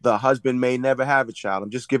 The husband may never have a child. I'm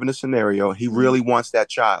just giving a scenario. He really wants that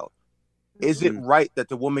child. Is it right that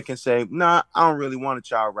the woman can say, nah, I don't really want a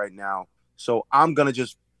child right now, so I'm going to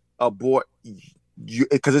just abort you,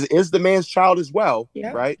 because it is the man's child as well,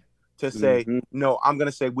 right? To say, no, I'm going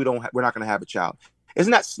to say we're not going to have a child. Isn't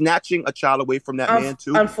that snatching a child away from that man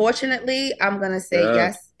too? Unfortunately, I'm going to say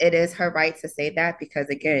yes, it is her right to say that, because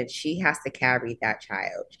again, she has to carry that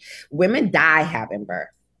child. Women die having birth,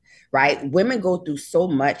 right? Women go through so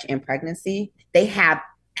much in pregnancy. They have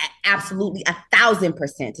absolutely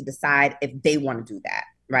 1,000% to decide if they want to do that,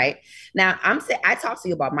 right? Now, I talk to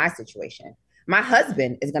you about my situation. My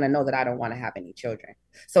husband is going to know that I don't want to have any children.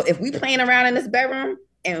 So if we playing around in this bedroom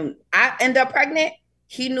and I end up pregnant,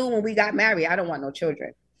 he knew when we got married, I don't want no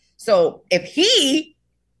children. So if he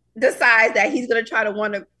decides that he's going to try to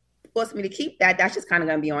want to force me to keep that, that's just kind of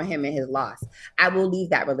going to be on him and his loss. I will leave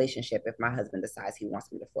that relationship if my husband decides he wants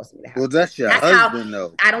me to force me to have. Well, that's your husband,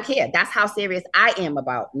 though. I don't care. That's how serious I am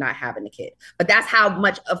about not having a kid. But that's how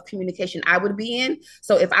much of communication I would be in.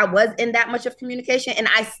 So if I was in that much of communication and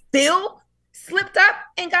I still slipped up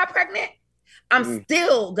and got pregnant, I'm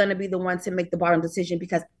still going to be the one to make the bottom decision,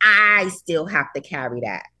 because I still have to carry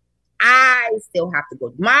that. I still have to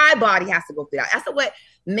go. My body has to go through that. That's what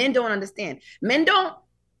men don't understand. Men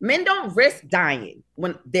don't risk dying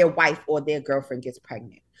when their wife or their girlfriend gets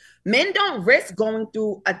pregnant. Men don't risk going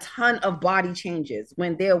through a ton of body changes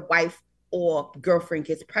when their wife or girlfriend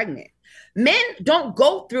gets pregnant. Men don't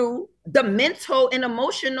go through the mental and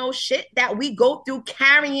emotional shit that we go through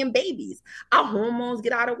carrying babies. Our hormones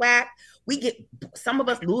get out of whack. Some of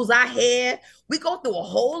us lose our hair. We go through a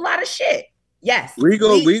whole lot of shit. Yes. We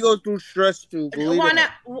go through stress too.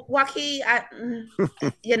 Joaquin,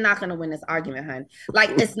 you're not gonna win this argument, hon.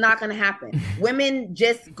 Like, it's not gonna happen. Women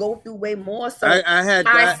just go through way more. So I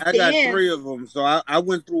got 3 of them, so I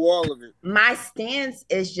went through all of it. My stance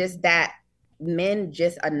is just that men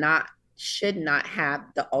should not have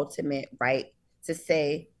the ultimate right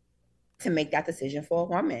to make that decision for a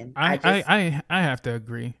woman. I have to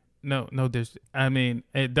agree. No, I mean,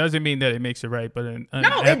 it doesn't mean that it makes it right, but it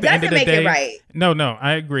doesn't make it right. No,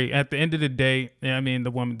 I agree. At the end of the day, I mean,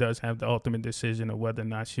 the woman does have the ultimate decision of whether or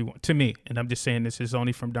not she wants. To me, and I'm just saying this is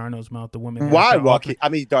only from Darnell's mouth. The woman. Why, Joaquin? I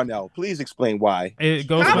mean, Darnell, please explain why. It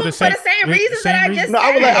goes for the same reasons that I just said. No,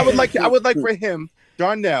 I would like for him,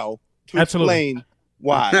 Darnell, to explain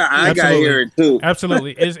why. I got to hear it too.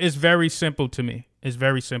 Absolutely, it's very simple to me. It's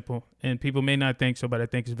very simple, and people may not think so, but I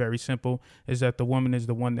think it's very simple. Is that the woman is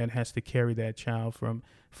the one that has to carry that child for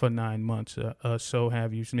 9 months, so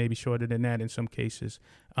have you, maybe shorter than that in some cases.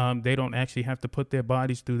 They don't actually have to put their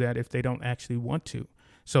bodies through that if they don't actually want to.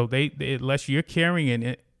 So they unless you're carrying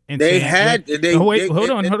it. And They hold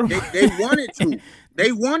on. They wanted to.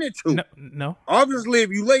 They wanted to. No. Obviously, if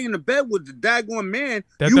you lay in the bed with the daggone man,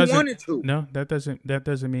 you wanted to. No, that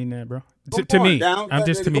doesn't mean that, bro. Come to on, me, down. I'm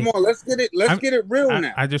just to come me. on, let's get it real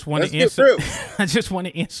now. I just want to answer. I just want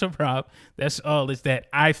to answer, Rob. That's all. Is that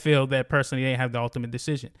I feel that personally they have the ultimate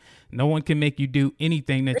decision. No one can make you do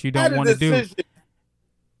anything that you don't want to do.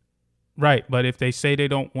 Right, but if they say they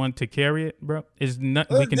don't want to carry it, bro, there's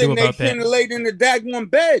nothing we can do about that. They shouldn't have laid in the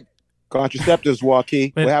daggone bed. Contraceptives,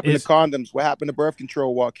 Joaquin. What happened to condoms? What happened to birth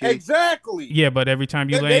control, Joaquin? Exactly. Yeah, but every time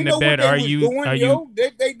you lay in the bed,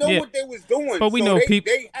 They know what they was doing. But we know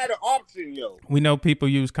people. They had an option, yo. We know people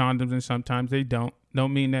use condoms, and sometimes they don't.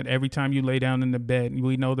 Don't mean that every time you lay down in the bed,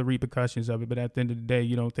 we know the repercussions of it. But at the end of the day,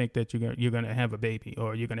 you don't think that you're gonna have a baby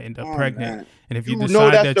or you're gonna end up pregnant. Man. And if you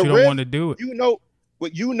decide that you don't want to do it, you know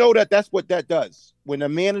that's what that does. When a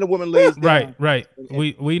man and a woman lays down. Right.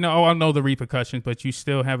 We know. I know the repercussions, but you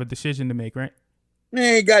still have a decision to make, right?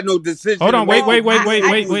 Man, ain't got no decision. Hold on, wait.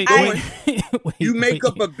 You make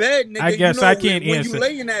up a bed, nigga. I guess I can't answer. When you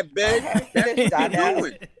lay in that bed, that's what you're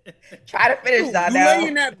doing. Try to finish that. You lay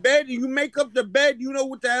in that bed and you make up the bed. You know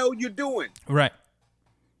what the hell you're doing, right?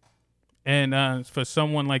 And for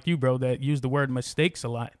someone like you, bro, that use the word mistakes a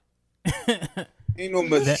lot. Ain't no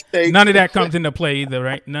mistake. None of that comes into play either,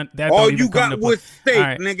 right? All you got was steak,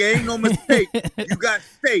 right. Nigga. Ain't no mistake. You got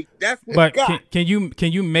steak. That's what you got.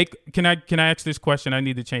 Can you make? Can I ask this question? I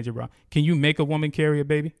need to change it, bro. Can you make a woman carry a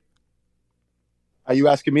baby? Are you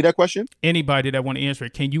asking me that question? Anybody that want to answer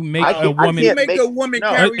it, can you make a woman? Make a woman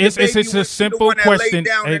carry a baby. It's a simple question.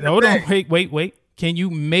 Hey, hold on, wait. Can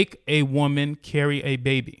you make a woman carry a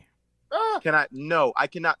baby? No, I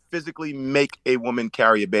cannot physically make a woman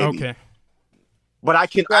carry a baby. Okay. But I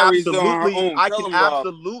can absolutely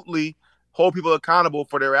hold people accountable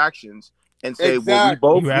for their actions and say, well, we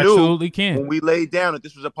both knew when we laid down that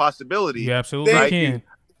this was a possibility. You absolutely can.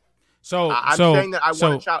 So I'm saying that I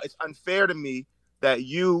want a child. It's unfair to me that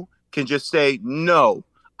you can just say, no,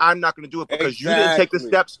 I'm not going to do it because you didn't take the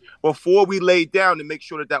steps before we laid down to make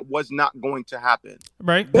sure that was not going to happen.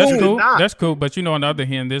 Right. That's cool. That's cool. But on the other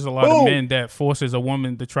hand, there's a lot of men that forces a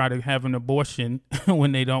woman to try to have an abortion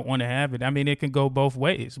when they don't want to have it. I mean, it can go both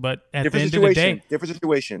ways. But at the end of the day, different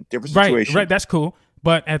situation. Right. That's cool.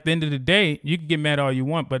 But at the end of the day, you can get mad all you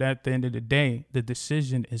want. But at the end of the day, the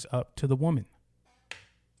decision is up to the woman.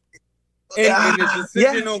 And the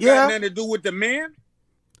decision don't got nothing to do with the man?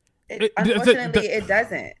 Unfortunately, it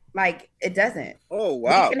doesn't. Like, it doesn't. Oh,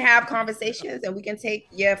 wow. We can have conversations and we can take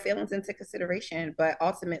your feelings into consideration, but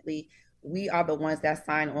ultimately, we are the ones that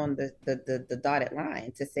sign on the dotted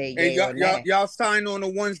line to say yay or nay. Y'all sign on the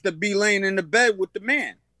ones that be laying in the bed with the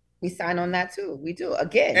man. We sign on that too. We do.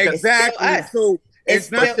 Again, exactly. It's so it's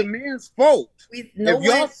not the man's fault. If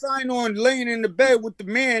y'all sign on laying in the bed with the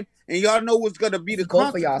man and y'all know what's going to be the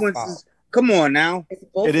consequences. Come on now.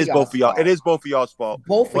 It is both of y'all. It is both of y'all's fault.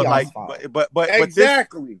 Both of y'all's fault. But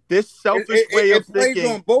exactly. This selfish way of thinking. It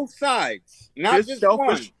plays on both sides. Not just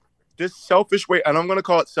one. This selfish way, and I'm going to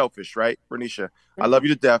call it selfish, right, Bernicia? I love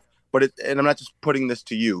you to death, and I'm not just putting this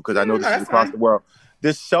to you because I know this is across the world.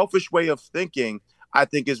 This selfish way of thinking, I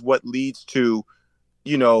think, is what leads to,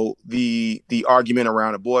 the argument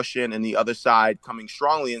around abortion and the other side coming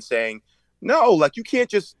strongly and saying, no, like you can't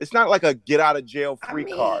just. It's not like a get out of jail free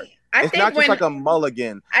card. It's not just like a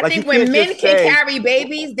mulligan. I like think when men can carry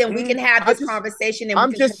babies, then we can have this conversation. And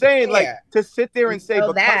I'm just saying, like, to sit there and say,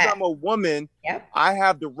 because that. I'm a woman, I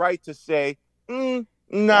have the right to say,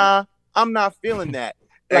 nah, I'm not feeling that.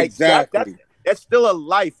 Like, exactly. That's still a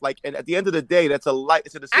life. Like, and at the end of the day, that's a life.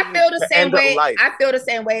 It's a decision. I feel the same way. I feel the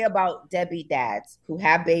same way about deadbeat dads who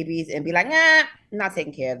have babies and be like, nah, I'm not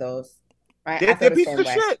taking care of those. Right? I feel the same way.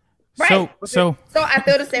 Shit. Right. So I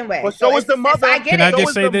feel the same way. But so is the mother. I get Can I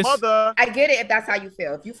just say this? I get it if that's how you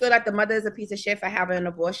feel. If you feel like the mother is a piece of shit for having an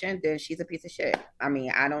abortion, then she's a piece of shit. I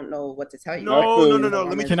mean, I don't know what to tell you.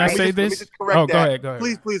 No. Can I say this? Go ahead.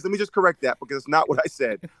 Please, let me just correct that because it's not what I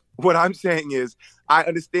said. What I'm saying is, I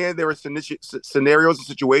understand there are scenarios and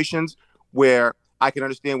situations where I can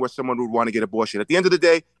understand where someone would want to get abortion. At the end of the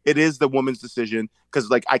day, it is the woman's decision because,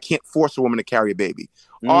 like, I can't force a woman to carry a baby.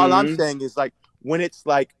 All I'm saying is, like, when it's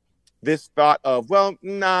like this thought of, well,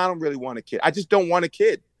 nah, I don't really want a kid. I just don't want a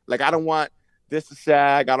kid. Like, I don't want this to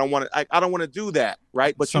sag. I don't want to do that,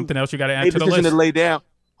 right? But something else you got to add to the list. To lay down.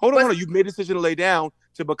 Hold on. You've made a decision to lay down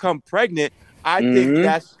to become pregnant. I think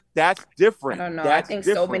that's different. I don't know. I think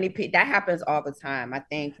so many people, that happens all the time. I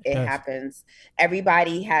think it happens.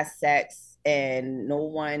 Everybody has sex and no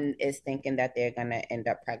one is thinking that they're going to end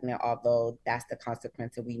up pregnant, although that's the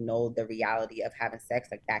consequence. And we know the reality of having sex,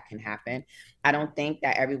 like that can happen. I don't think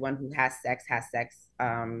that everyone who has sex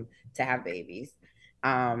to have babies.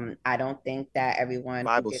 I don't think that everyone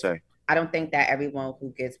I don't think that everyone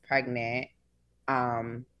who gets pregnant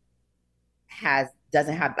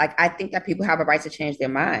doesn't have, like, I think that people have a right to change their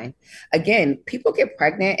mind. Again, people get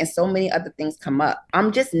pregnant and so many other things come up.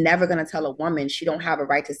 I'm just never going to tell a woman she don't have a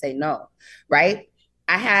right to say no, right?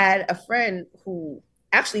 I had a friend who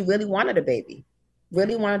actually really wanted a baby,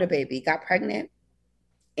 got pregnant,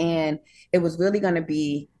 and it was really going to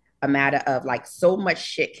be a matter of, like, so much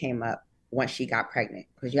shit came up once she got pregnant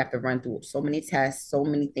because you have to run through so many tests, so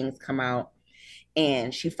many things come out.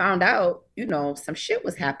 And she found out, some shit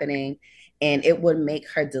was happening. And it would make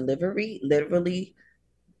her delivery literally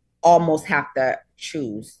almost have to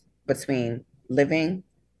choose between living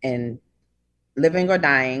or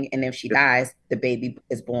dying. And if she dies, the baby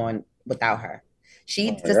is born without her. She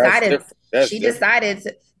decided,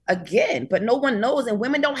 again, but no one knows. And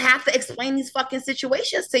women don't have to explain these fucking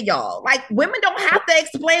situations to y'all. Like, women don't have to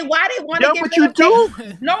explain why they want to get rid of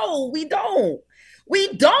babies. No, we don't. We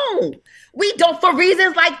don't for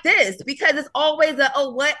reasons like this, because it's always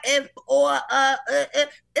what if, or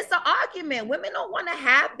it's an argument. Women don't want to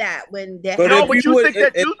have that when they're. But if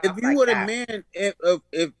you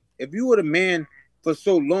were a man for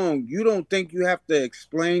so long, you don't think you have to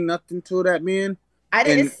explain nothing to that man?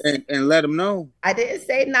 And let him know. I didn't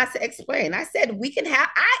say not to explain. I said we can have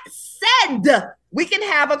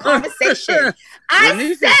a conversation.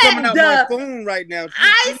 I said coming out my phone right now.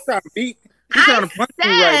 She's trying to punch me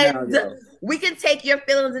right now, yo. We can take your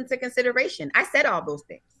feelings into consideration. I said all those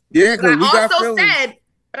things. Yeah, because we got feelings.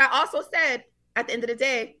 But I also said, at the end of the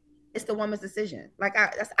day, it's the woman's decision. Like,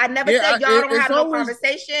 I never said y'all don't have no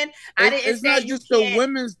conversation. It's not just the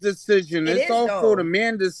women's decision. It's also the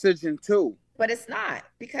man's decision too. But it's not,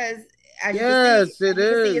 because it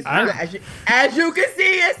is. As you can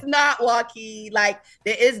see, it's not, Joaquin. Like,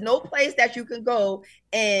 there is no place that you can go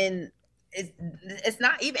and it's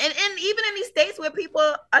not even, and even in these states where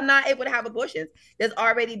people are not able to have abortions, there's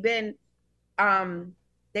already been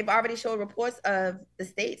they've already showed reports of the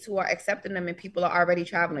states who are accepting them, and people are already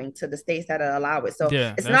traveling to the states that allow it. So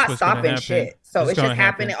it's not stopping shit. So it's just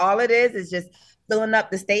happening. All it is just filling up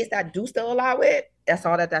the states that do still allow it. That's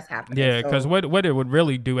all that's happening. Yeah, because what it would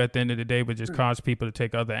really do at the end of the day would just cause people to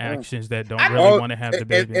take other actions that don't really want to have the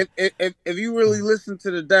baby. If you really listen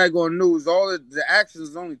to the daggone news, all the actions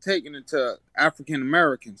is only taken into African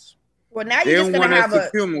Americans. Well, now you're just gonna have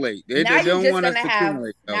accumulate. They don't want us to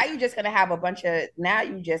accumulate. Now you're just gonna have a bunch of. Now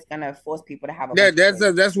you're just gonna force people to have a.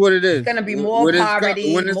 That's what it is. It's gonna be more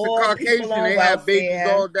poverty. When it's more a Caucasian, they have babies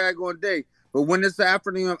all daggone day. But when it's an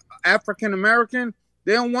African American,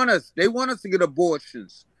 they don't want us. They want us to get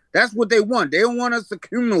abortions. That's what they want. They don't want us to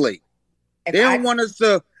accumulate. They don't want us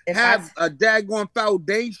to have a daggone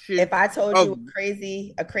foundation. If I told you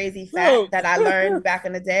a crazy fact that I learned back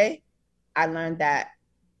in the day, I learned that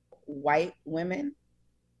white women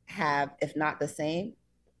have, if not the same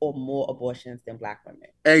or more abortions than black women.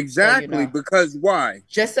 Exactly, so because why?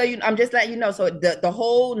 Just so I'm just letting you know. So the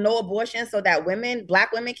whole no abortion so that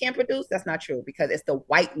black women can't produce, that's not true, because it's the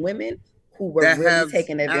white women who were really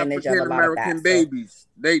taking advantage of a lot of that. Babies.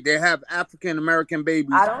 They have African American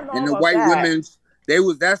babies. I don't know. And the white women's,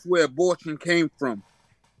 that's where abortion came from.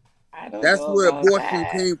 I don't That's know where about abortion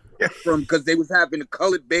that. came from, because they was having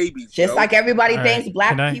colored babies. Just like everybody All thinks right.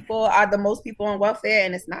 black people are the most people on welfare,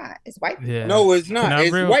 and it's not. It's white people. Yeah. No, it's Can not. I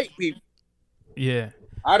It's real? white people. Yeah.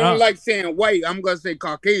 I don't like saying white. I'm gonna say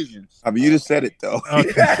Caucasians. I mean, you just said it though.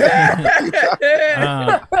 Okay.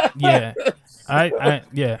 Yeah.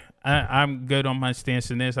 I'm good on my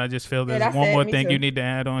stance in this. I just feel there's one more thing you need to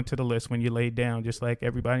add on to the list when you lay down. Just like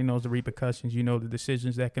everybody knows the repercussions, you know the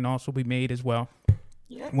decisions that can also be made as well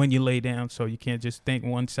when you lay down. So you can't just think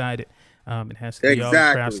one-sided. It has to be all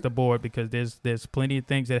across the board, because there's plenty of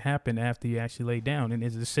things that happen after you actually lay down, and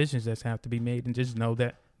there's decisions that have to be made, and just know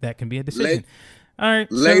that can be a decision. All right,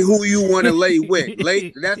 lay who you want to lay with.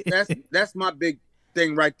 Lay that's my big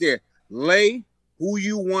thing right there. Lay who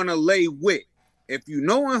you want to lay with. If you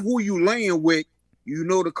knowing who you laying with, you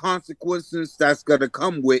know the consequences that's gonna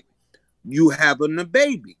come with you having a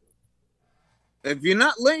baby. If you're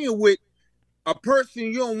not laying with a person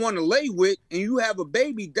you don't want to lay with and you have a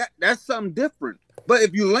baby, that's something different. But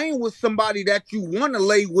if you're laying with somebody that you want to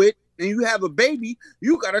lay with and you have a baby,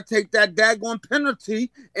 you got to take that daggone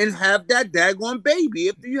penalty and have that daggone baby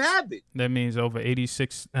if you have it. That means over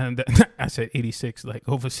 86, I said 86, like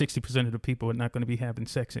over 60% of the people are not going to be having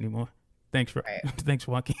sex anymore. Thanks,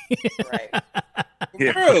 Joaquin. Right.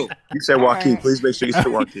 Yeah. You said Joaquin. Please make sure you say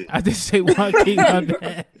Joaquin. I did say Joaquin. My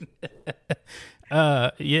bad.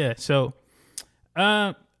 Yeah, so...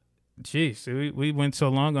 geez, we went so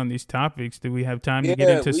long on these topics. Do we have time to get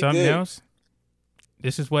into something else?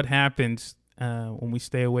 This is what happens when we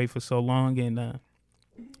stay away for so long, and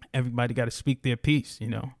everybody got to speak their piece.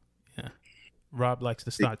 Yeah, Rob likes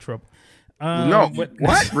to start trouble. No,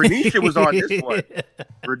 what? Renisha was on this one.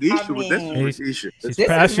 Renisha was this one. She's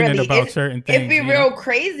passionate about certain things. It'd be real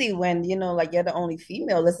crazy when, like, you're the only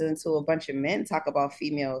female listening to a bunch of men talk about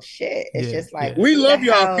female shit. It's just like, we love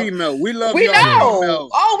y'all female. We love y'all females.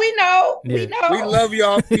 Oh, we know. Yeah. We know. We love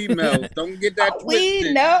y'all females. Don't get that twisted.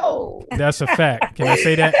 We know. That's a fact. Can I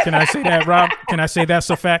say that? Can I say that, Rob? Can I say that's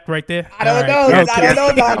a fact right there? I don't know. Okay. I don't know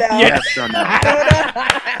about that. Yes.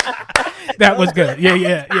 That was good.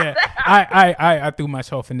 Yeah. I threw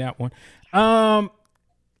myself in that one.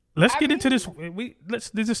 Let's get into this.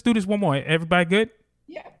 Let's just do this one more. Everybody good?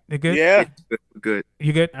 Yeah. They good? Yeah. Good.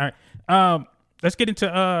 You good? All right. Let's get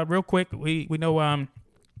into real quick. We know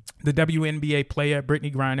the WNBA player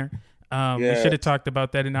Brittney Griner. We should have talked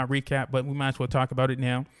about that in our recap, but we might as well talk about it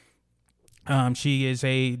now. She is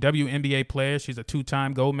a WNBA player. She's a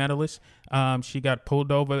 2-time gold medalist. She got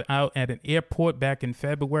pulled over out at an airport back in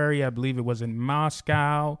February. I believe it was in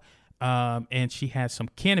Moscow. And she had some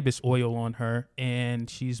cannabis oil on her, and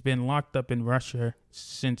she's been locked up in Russia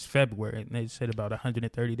since February. And they said about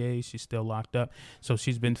 130 days she's still locked up. So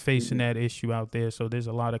she's been facing that issue out there. So there's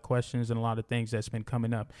a lot of questions and a lot of things that's been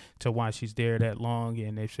coming up to why she's there that long.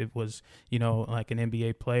 And if it was, like an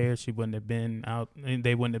NBA player, she wouldn't have been out, and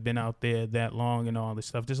they wouldn't have been out there that long and all this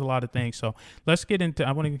stuff. There's a lot of things. So let's get into,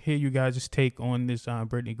 I want to hear you guys' take on this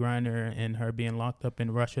Brittney Griner and her being locked up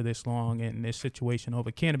in Russia this long and this situation over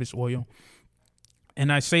cannabis oil.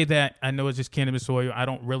 And I say that, I know it's just cannabis oil. I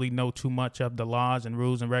don't really know too much of the laws and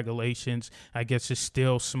rules and regulations. I guess it's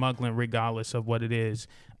still smuggling regardless of what it is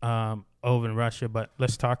over in Russia. But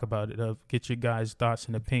let's talk about it. Get your guys' thoughts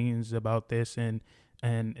and opinions about this. And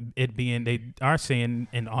it being, they are saying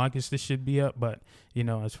in August this should be up. But,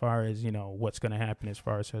 as far as, what's going to happen as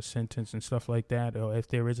far as her sentence and stuff like that, or if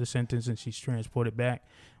there is a sentence and she's transported back,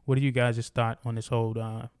 what do you guys' thought on this whole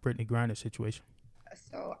Brittney Griner situation?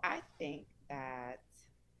 So I think that,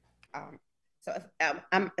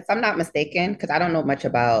 if I'm not mistaken, because I don't know much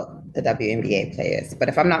about the WNBA players, but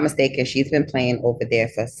if I'm not mistaken, she's been playing over there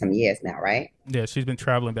for some years now, right? Yeah, she's been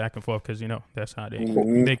traveling back and forth because, that's how they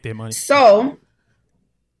make their money. So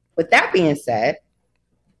with that being said,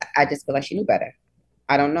 I just feel like she knew better.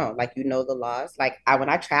 I don't know, like, the laws. Like, when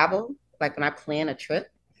I travel, like when I plan a trip,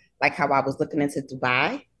 like how I was looking into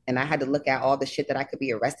Dubai and I had to look at all the shit that I could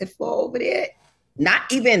be arrested for over there. Not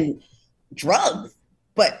even drugs,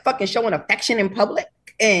 but fucking showing affection in public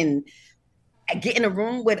and get in a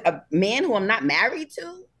room with a man who I'm not married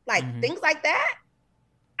to, like things like that.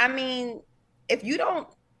 I mean, if you don't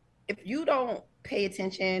pay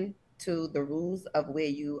attention to the rules of where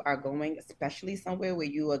you are going, especially somewhere where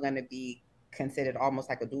you are going to be considered almost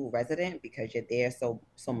like a dual resident because you're there so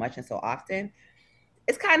much and so often,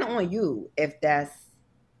 it's kind of on you if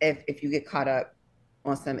you get caught up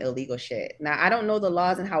on some illegal shit. Now, I don't know the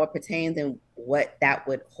laws and how it pertains and what that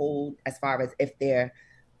would hold as far as if they're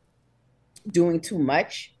doing too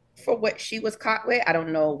much for what she was caught with. I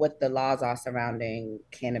don't know what the laws are surrounding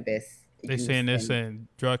cannabis. They saying this and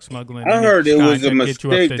drug smuggling. I heard it was a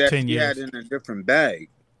mistake that she had in a different bag.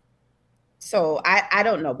 So I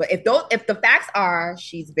don't know, but if the facts are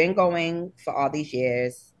she's been going for all these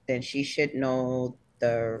years, then she should know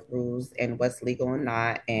the rules and what's legal and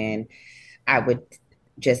not. And I would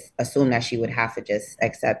just assume that she would have to just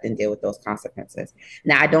accept and deal with those consequences.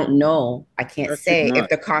 Now I don't know. I can't That's too say if much.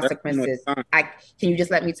 the That's too much consequences. time. Can you just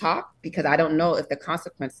let me talk? Because I don't know if the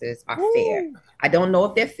consequences are fair. Woo. I don't know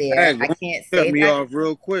if they're fair. Hey, I don't can't cut say me that. off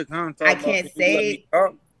real quick, huh? I Talk about, can't can you let me say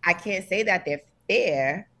talk? I can't say that they're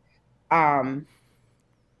fair. Um,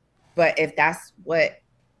 but if that's what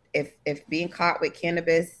if being caught with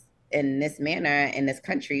cannabis in this manner in this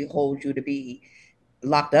country holds you to be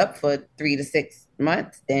locked up for 3 to 6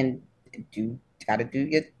 months, then you got to do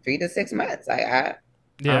your 3 to 6 months. I don't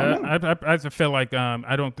Yeah, know. I feel like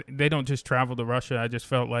I don't they don't just travel to Russia. I just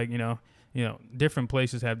felt like different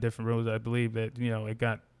places have different rules. I believe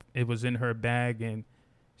that it was in her bag and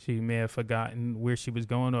she may have forgotten where she was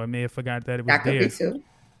going, or may have forgot that it was That could there. be too.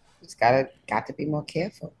 Just got to be more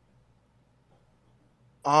careful.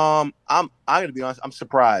 I gotta be honest. I'm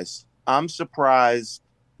surprised. I'm surprised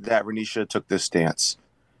that Renisha took this stance,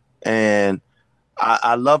 and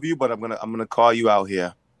I love you, but I'm gonna call you out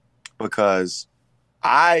here because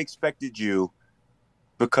I expected you,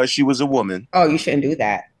 because she was a woman. Oh, you shouldn't do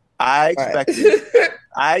that. I expected.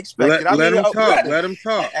 I expected. Let him talk. Let him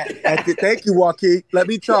talk. Thank you, Joaquin. Let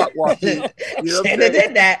me talk, Joaquin. You know what I'm Shouldn't have saying?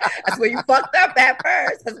 did that. That's where you fucked up at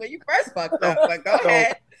first. That's where you first fucked up. But go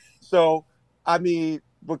ahead. So, I mean,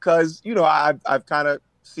 because I've kind of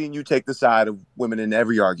seen you take the side of women in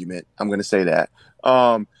every argument. I'm going to say that.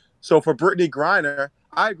 So for Brittney Griner,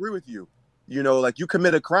 I agree with you. Like, you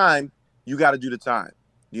commit a crime, you got to do the time.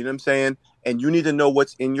 You know what I'm saying? And you need to know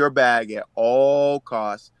what's in your bag at all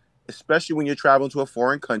costs, especially when you're traveling to a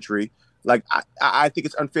foreign country. Like, I think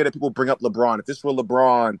it's unfair that people bring up LeBron. If this were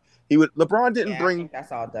LeBron, LeBron didn't I think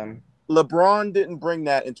that's all dumb. LeBron didn't bring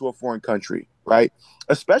that into a foreign country, right?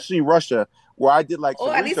 Especially Russia, where I did like.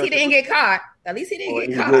 Or at least he didn't get caught. At least he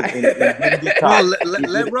didn't get caught. He didn't get caught.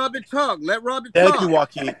 Let Robert talk. Let Robert Thank talk. you,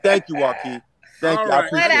 Joaquin. Thank you, Joaquin. Thank All you.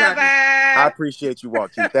 right. Whatever. I appreciate you,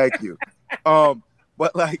 Joaquin. Thank you.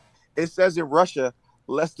 But like it says in Russia,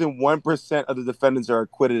 less than 1% of the defendants are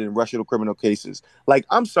acquitted in Russian criminal cases. Like,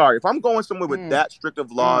 I'm sorry, if I'm going somewhere with that strict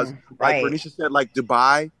of laws, like right. Renisha said, like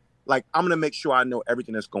Dubai, like I'm gonna make sure I know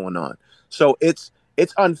everything that's going on. So it's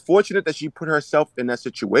unfortunate that she put herself in that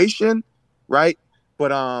situation, right?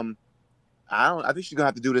 But I think she's gonna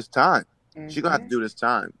have to do this time. She's gonna have to do this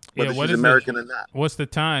time, whether she's American or not. What's the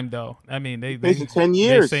time though? I mean, they facing 10 years.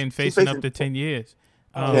 They're saying facing up to 10 years.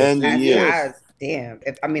 10 years. Damn.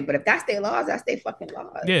 But if that's their laws, that's their fucking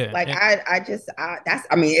laws. Yeah. Like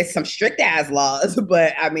it's some strict ass laws,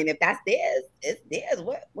 but I mean, if that's theirs, it's theirs.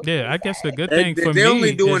 What I guess the good thing for me they're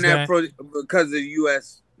only doing that for because of the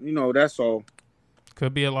U.S. That's all.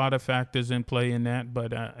 Could be a lot of factors in play in that,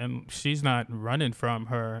 but and she's not running from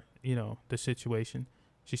her, the situation.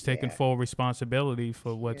 She's taking full responsibility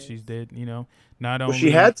for what she's did, Not only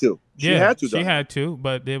she had to. She had to,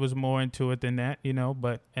 but there was more into it than that,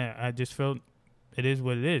 But I just felt it is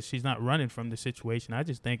what it is. She's not running from the situation. I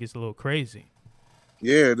just think it's a little crazy.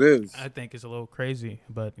 Yeah, it is. I think it's a little crazy,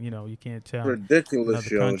 but you can't tell. Ridiculous,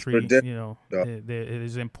 country. It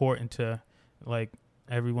is important to, like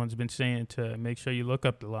everyone's been saying, to make sure you look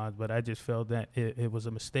up the laws. But I just felt that it was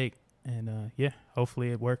a mistake. And hopefully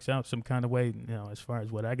it works out some kind of way, as far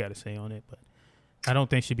as what I got to say on it. But I don't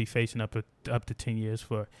think she'd be facing up to 10 years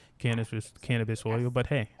for cannabis oil. But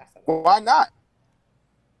hey, well, why not?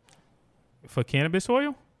 For cannabis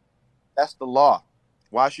oil? That's the law.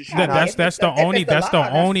 Why should she? That's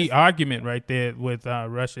the only argument right there with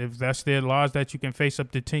Russia. If that's their laws that you can face up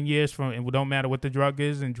to 10 years from, and it don't matter what the drug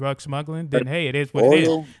is and drug smuggling, then hey, it is what it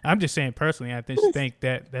is. I'm just saying personally, I think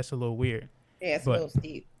that's a little weird. Yeah, it's a little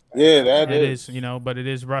steep. Yeah, that is. But it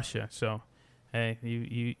is Russia, so hey,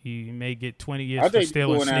 you may get 20 years for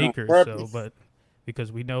stealing sneakers. So, but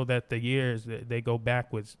because we know that the years they go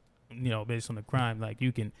backwards, based on the crime. Like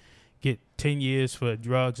you can get 10 years for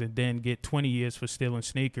drugs and then get 20 years for stealing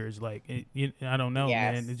sneakers. Like I don't know,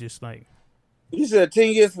 man. It's just like you said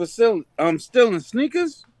 10 years for stealing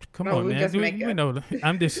sneakers. Come on, man. We know.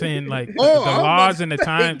 I'm just saying, like the laws and the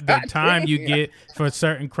time you get for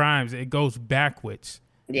certain crimes, it goes backwards.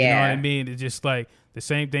 Yeah. You know what I mean? It's just like the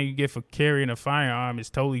same thing you get for carrying a firearm is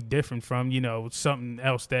totally different from, something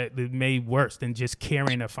else that may worse than just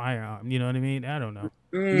carrying a firearm. You know what I mean? I don't know.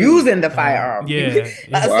 Using the firearm.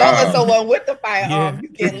 Assaulting someone with the firearm, you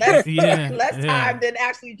get less time than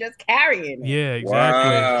actually just carrying it. Yeah,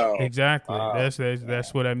 exactly. Wow. Exactly. Wow.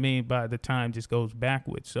 That's what I mean by the time just goes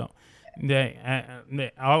backwards. So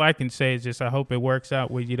All I can say is just I hope it works out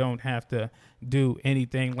where you don't have to do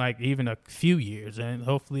anything like even a few years, and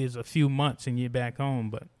hopefully it's a few months and you're back home.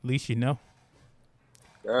 But at least you know.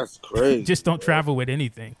 That's crazy. Just don't travel with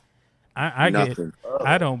anything. I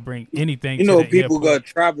don't bring anything. You to know, the people airport.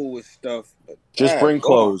 gotta travel with stuff. Just bring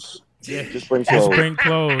clothes. Yeah. Just bring clothes. Just bring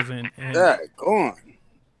clothes and go on.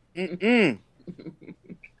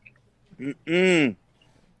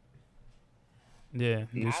 Yeah,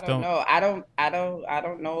 just I don't know. I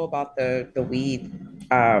don't know about the weed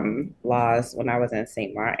laws when I was in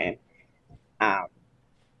St. Martin.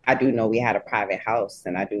 I do know we had a private house,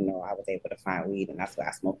 and I do know I was able to find weed, and that's where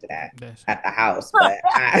I smoked it at the house. But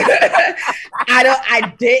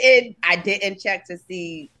I didn't check to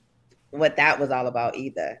see what that was all about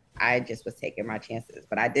either. I just was taking my chances,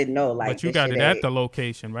 but I didn't know. Like, but you got it at the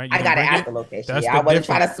location, right? I got it at the location. Yeah, I wasn't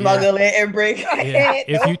trying to smuggle it and bring it. Yeah.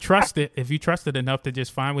 If you trust it enough to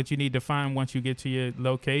just find what you need to find once you get to your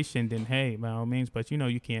location, then hey, by all means. But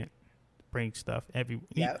you can't bring stuff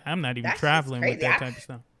I'm not even traveling with that type of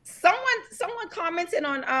stuff. Someone commented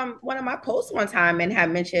on one of my posts one time and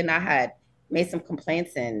had mentioned I had made some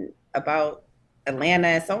complaints about Atlanta,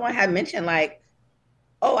 and someone had mentioned like,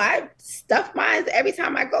 oh, I stuff mine every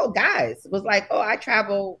time I go. Guys was like, oh, I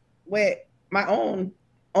travel with my own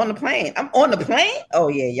on the plane. I'm on the plane. Oh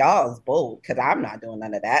yeah, y'all is bold because I'm not doing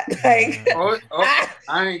none of that. Like,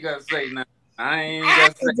 I ain't gonna say nothing. I ain't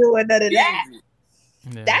doing none of that.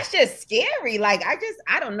 Yeah. That's just scary. Like,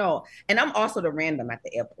 I don't know. And I'm also the random at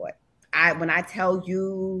the airport. When I tell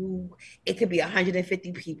you it could be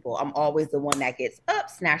 150 people, I'm always the one that gets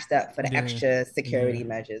snatched up for the extra security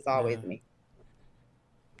measures. Always me.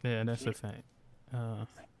 Yeah, that's a fact.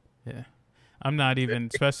 Yeah. I'm not even,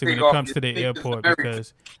 especially when it comes to the airport,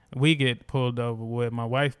 because we get pulled over where my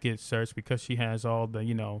wife gets searched because she has all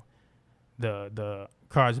the, the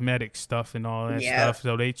cosmetic stuff and all that stuff.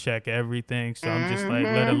 So they check everything. So I'm just like,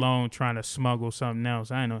 let alone trying to smuggle something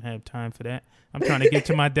else. I don't have time for that. I'm trying to get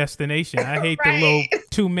to my destination. I hate the little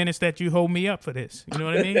 2 minutes that you hold me up for this. You know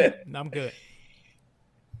what I mean? I'm good.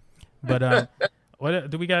 But what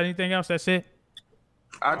do we got? Anything else? That's it.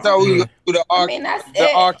 I thought we would do the R.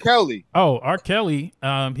 Kelly. Oh, R. Kelly,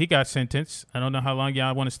 he got sentenced. I don't know how long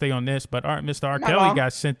y'all want to stay on this, but Mr. R. Kelly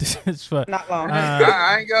got sentenced for not long.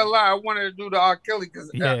 I ain't gonna lie. I wanted to do the R. Kelly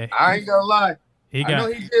because I ain't gonna lie. I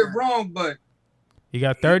know he did wrong, but he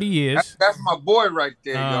got 30 years. That's my boy right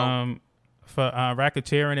there, yo. For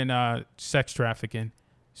racketeering and sex trafficking.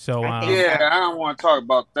 So I don't want to talk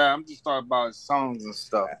about that. I'm just talking about his songs and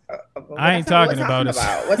stuff. I ain't talking about it.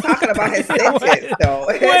 We're talking about his sentence, though.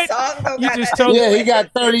 You just told me. He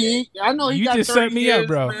got 30. I know he got 30 years. You just set me up,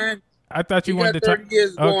 bro. Man. I thought you wanted to talk. 30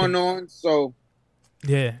 years going on, so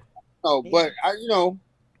yeah. No, but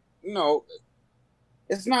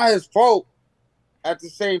it's not his fault. At the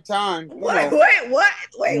same time, Wait,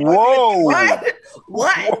 whoa,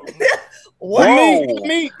 what? To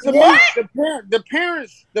me, the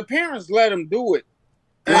parents let him do it.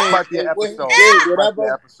 This might be an episode.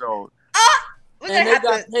 And they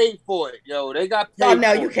got paid for it, yo. They got paid. Oh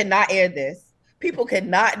no, you cannot air this. People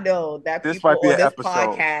cannot know that this people might be on an this episode.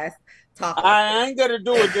 podcast talk. I ain't gonna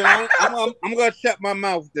do it. Then I'm gonna shut my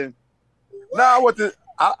mouth. Then no, I want to.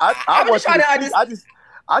 I want to understand.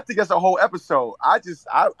 I think that's a whole episode. I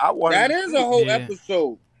want. That is a whole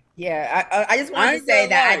episode. Yeah, I just wanted to say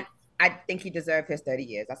that I think he deserved his 30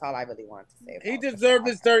 years. That's all I really wanted to say. He deserved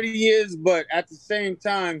his 30 years, but at the same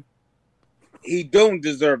time, he don't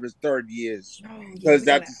deserve his 30 years. Because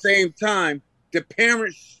at the same time, the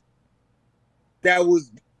parents that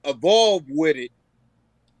was involved with it,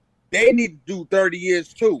 they need to do 30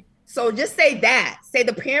 years too. So just say that. Say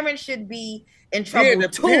the parents should be in trouble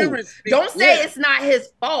too. Don't say it's not his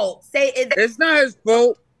fault. Say it's not his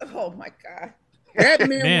fault. Oh my God. That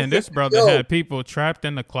man, this brother had people trapped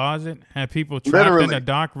in the closet, had people trapped in the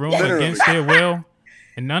dark room against their will,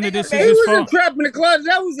 and none of this is his fault. He wasn't trapped in the closet.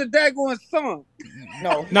 That was a daggone song.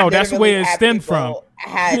 No, that's where it stemmed from.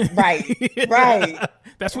 Right.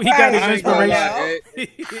 That's where he got his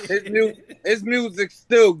inspiration. His music's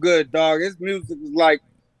still good, dog. His music is like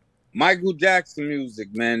Michael Jackson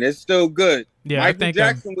music, man. It's still good. Yeah, Michael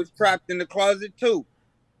Jackson was trapped in the closet too.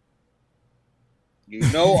 You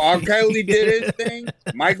know, R. Kelly did his thing.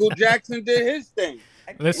 Michael Jackson did his thing.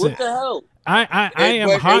 Listen, what the hell? I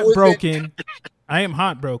am heartbroken. I am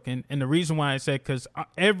heartbroken, and the reason why I said because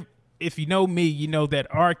if you know me, you know that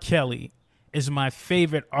R. Kelly is my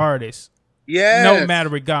favorite artist. Yeah, no matter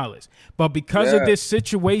regardless. But because of this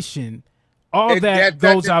situation, all that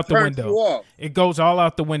goes out the turns you window. off. It goes all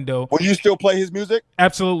out the window. Will you still play his music?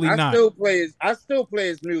 Absolutely I not. still play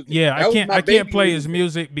his music. Yeah, I can't play his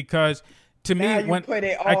music because to now me you when put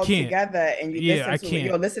it I all can't. together and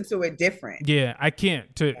you listen to it different. Yeah, I can't.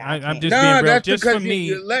 I'm just Nah, being real. that's Just because for me,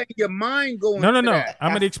 you're letting your mind go No. into that.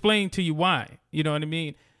 I'm gonna explain to you why. You know what I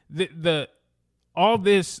mean? The all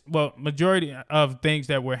this, well, majority of things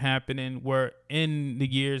that were happening were in the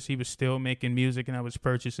years he was still making music and I was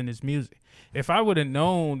purchasing his music. If I would have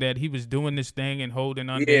known that he was doing this thing and holding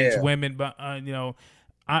underage women, but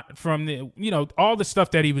from the all the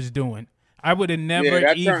stuff that he was doing, I would have never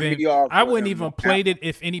I wouldn't even played it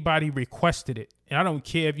if anybody requested it. And I don't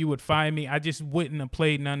care if you would fire me. I just wouldn't have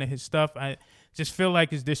played none of his stuff. I just feel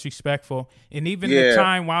like it's disrespectful. And even the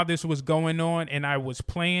time while this was going on and I was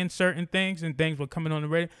playing certain things and things were coming on the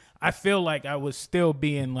radio, I feel like I was still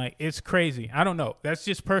being like, it's crazy. I don't know. That's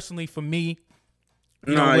just personally for me.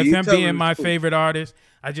 With him being my favorite artist,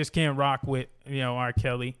 I just can't rock with, R.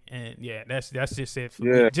 Kelly. And yeah, that's just it for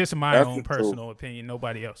me. Just my own personal opinion,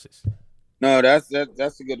 nobody else's. No, that's a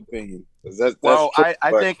good opinion. I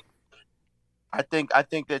think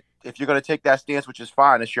that if you're going to take that stance, which is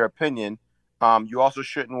fine, it's your opinion. You also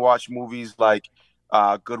shouldn't watch movies like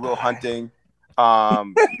Good Will Hunting.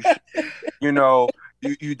 You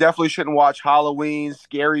definitely shouldn't watch Halloween,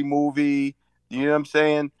 Scary Movie. You know what I'm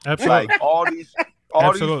saying? Absolutely. Like all these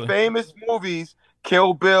famous movies,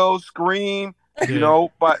 Kill Bill, Scream.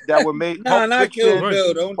 But that were made not Kill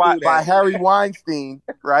Bill. Don't do that. By Harry Weinstein,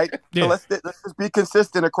 right? Yeah. So let's just be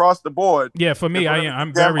consistent across the board. Yeah, for me,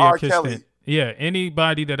 I'm very consistent. Yeah,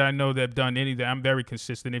 anybody that I know that done anything, I'm very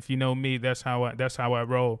consistent. If you know me, that's how I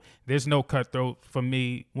roll. There's no cutthroat for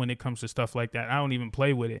me when it comes to stuff like that. I don't even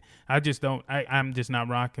play with it. I just don't. I'm just not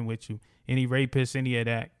rocking with you. Any rapists, any of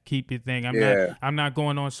that. Keep your thing. I'm not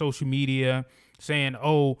going on social media saying,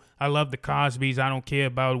 "Oh, I love the Cosbys. I don't care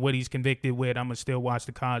about what he's convicted with. I'm gonna still watch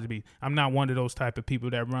the Cosby." I'm not one of those type of people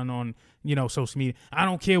that run on, social media. I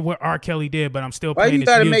don't care what R. Kelly did, but I'm still playing his music.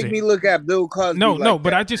 Why you gotta make me look at Bill Cosby? No,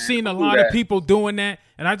 but I just seen a lot of people doing that,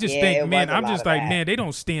 and I just think, man, I'm just like, man, they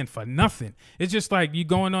don't stand for nothing. It's just like you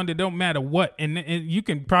going on, it don't matter what, and you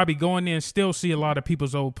can probably go in there and still see a lot of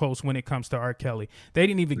people's old posts when it comes to R. Kelly. They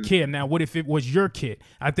didn't even care. Now, what if it was your kid?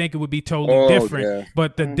 I think it would be totally different. Yeah.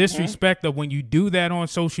 But the disrespect of when you do that on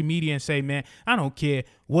social media and say, man, I don't care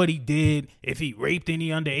what he did, if he raped any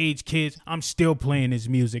underage kids, I'm still playing his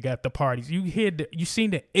music at the parties. You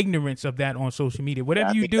seen the ignorance of that on social media.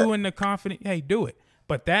 Whatever you do in the confident, hey, do it.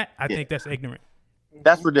 But I think that's ignorant.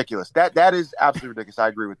 That's ridiculous. That is absolutely ridiculous. I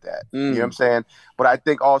agree with that. You know what I'm saying? But I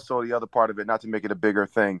think also the other part of it, not to make it a bigger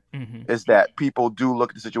thing, is that people do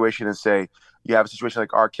look at the situation and say, you have a situation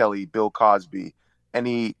like R. Kelly, Bill Cosby,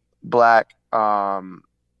 any black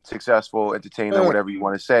successful entertainer, whatever you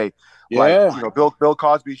want to say. Like, Bill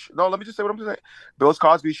Cosby. No, let me just say what I'm saying. Bill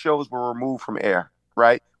Cosby shows were removed from air,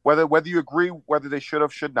 right? Whether you agree, whether they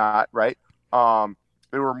should not, right?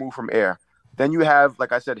 They were removed from air. Then you have,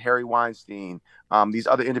 like I said, Harry Weinstein, these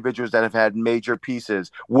other individuals that have had major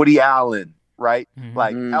pieces, Woody Allen, right?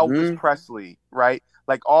 Like Elvis Presley, right?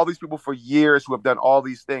 Like all these people for years who have done all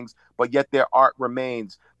these things, but yet their art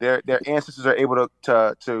remains. Their ancestors are able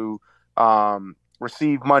to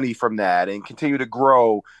receive money from that and continue to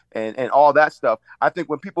grow and all that stuff. I think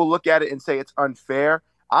when people look at it and say it's unfair,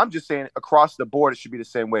 I'm just saying across the board it should be the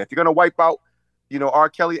same way. If you're going to wipe out, R.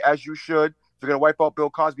 Kelly, as you should, if you're going to wipe out Bill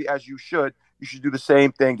Cosby, as you should do the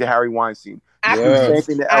same thing to Harry Weinstein. You should do the same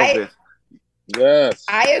thing to Elvis. Yes.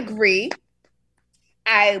 I agree.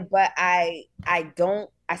 I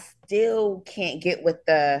still can't get with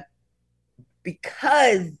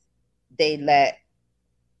because they let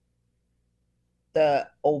the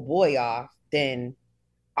old boy off, then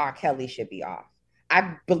R. Kelly should be off.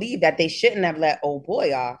 I believe that they shouldn't have let old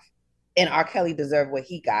boy off, and R. Kelly deserved what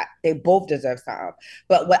he got. They both deserve something.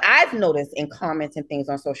 But what I've noticed in comments and things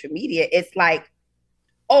on social media, it's like,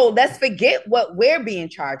 oh, let's forget what we're being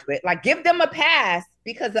charged with. Like, give them a pass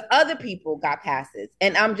because the other people got passes.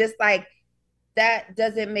 And I'm just like, that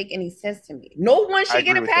doesn't make any sense to me. No one should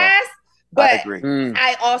get a pass, but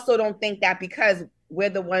I also don't think that because we're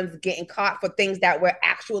the ones getting caught for things that we're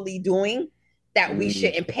actually doing, that we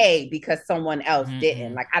shouldn't pay because someone else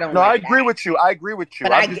didn't. Like, I don't know. I agree with you.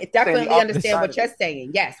 But I definitely understand what you're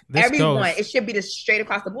saying. Yes, everyone, it should be just straight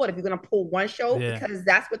across the board. If you're going to pull one show because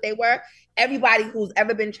that's what they were, everybody who's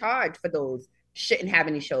ever been charged for those shouldn't have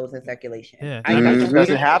any shows in circulation. Yeah. It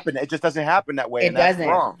doesn't happen. It just doesn't happen that way. It doesn't. That's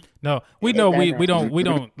wrong. No, we know we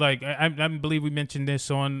don't like. I believe we mentioned this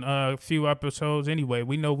on a few episodes. Anyway,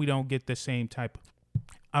 we know we don't get the same type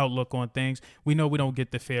outlook on things. We know we don't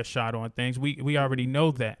get the fair shot on things. We already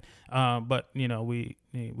know that. But you know, we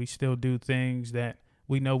still do things that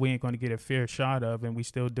we know we ain't going to get a fair shot of, and we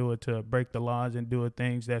still do it to break the laws and do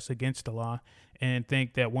things that's against the law, and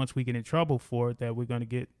think that once we get in trouble for it, that we're going to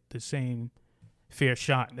get the same fair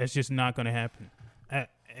shot. That's just not going to happen.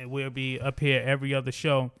 And we'll be up here every other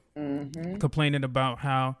show complaining about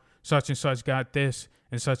how such and such got this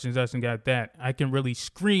and such got that. I can really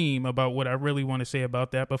scream about what I really want to say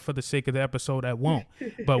about that, but for the sake of the episode, I won't.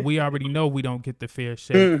 But we already know we don't get the fair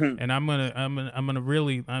say, and I'm gonna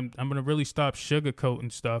really stop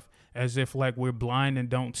sugarcoating stuff as if like we're blind and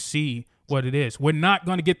don't see what it is. We're not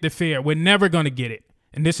gonna get the fair. We're never gonna get it.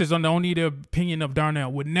 And this is only the opinion of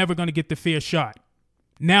Darnell. We're never gonna get the fair shot.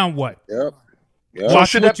 Now what? Yep. So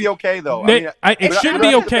should that be okay though? It shouldn't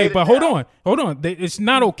be okay, but hold on. It's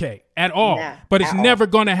not okay at all. But it's never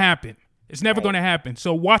going to happen. It's never going to happen.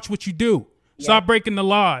 So watch what you do. Stop breaking the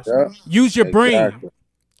laws. Use your brain.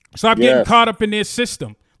 Stop getting caught up in their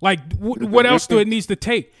system. Like, what else do it needs to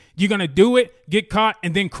take? You're going to do it, get caught,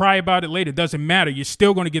 and then cry about it later. Doesn't matter. You're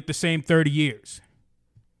still going to get the same 30 years.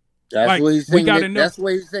 That's like, what he's saying. That's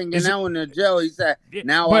what he's saying. Now in the jail, he said,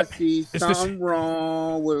 "Now I see something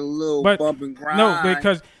wrong with a little bump and grind." No,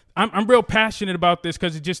 because I'm real passionate about this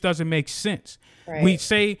because it just doesn't make sense. Right. We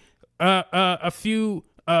say a few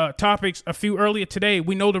topics a few earlier today.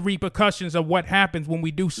 We know the repercussions of what happens when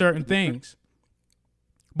we do certain things,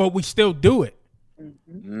 but we still do it.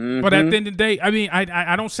 But at the end of the day, I mean,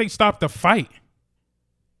 I don't say stop the fight.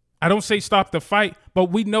 I don't say stop the fight,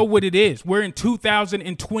 but we know what it is. We're in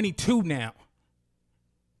 2022 now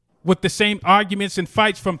with the same arguments and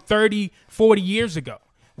fights from 30, 40 years ago.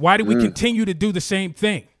 Why do we continue to do the same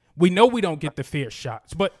thing? We know we don't get the fair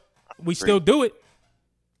shots, but we still do it.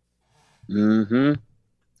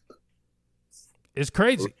 It's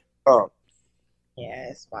crazy. Oh. Yeah,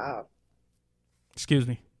 it's wild. Excuse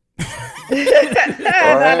me. That's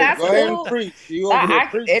go ahead and preach. You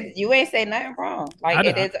ain't say nothing wrong. Like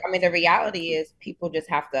it is. I mean, the reality is people just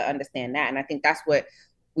have to understand that, and I think that's what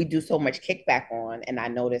we do so much kickback on. And I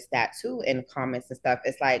noticed that too in comments and stuff.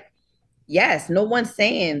 It's like, yes, no one's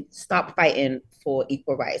saying stop fighting for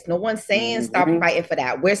equal rights. No one's saying stop fighting for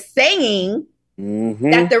that. We're saying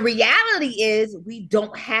that the reality is we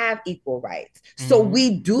don't have equal rights. So we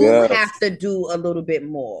do have to do a little bit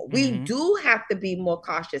more. We do have to be more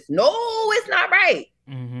cautious. No, it's not right.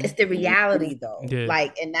 It's the reality though. Yeah.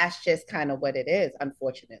 Like, and that's just kind of what it is,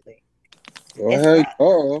 unfortunately.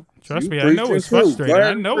 Trust me, I know it's frustrating.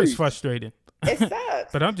 I know it's frustrating. It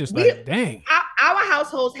sucks. But I'm just like, dang. Our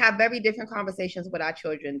households have very different conversations with our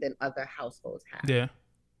children than other households have. Yeah.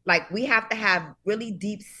 Like, we have to have really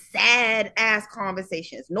deep, sad ass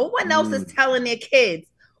conversations. No one else is telling their kids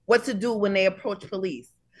what to do when they approach police,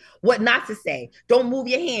 what not to say. Don't move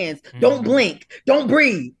your hands. Don't blink. Don't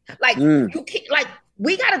breathe. Like, you can't, like,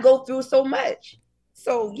 we got to go through so much.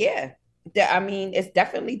 So, yeah, I mean, it's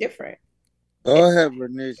definitely different. Go ahead,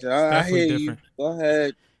 Brittney. I hear different. You. Go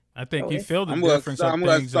ahead. I think you feel the difference. I'm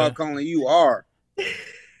going to start calling you R.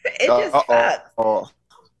 It just sucks.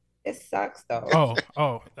 It sucks though.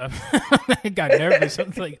 I got nervous. I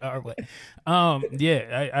was like,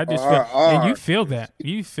 yeah, I just feel, and you feel that.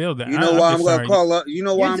 You feel that. You know why I'm gonna call her? You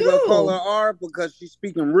know why I'm gonna call her R? Because she's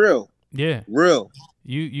speaking real. Yeah, real.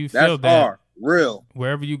 You feel that. R. Real.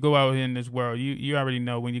 Wherever you go out here in this world, you already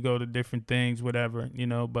know when you go to different things, whatever, you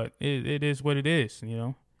know. But it is what it is, you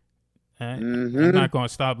know. I'm not gonna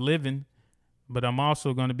stop living. But I'm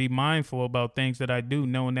also going to be mindful about things that I do,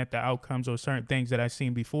 knowing that the outcomes are certain things that I've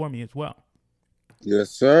seen before me as well.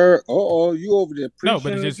 Yes, sir. You over there preaching? No,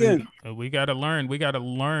 but it's just we got to learn. We got to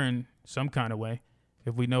learn some kind of way.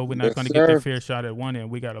 If we know we're not going to get the fair shot at one end,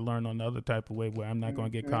 we got to learn on the other type of way where I'm not going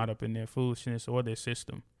to get caught up in their foolishness or their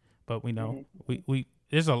system. But we know we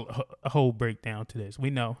there's a whole breakdown to this. We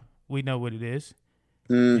know what it is.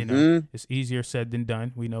 You know, it's easier said than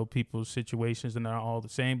done. We know people's situations are not all the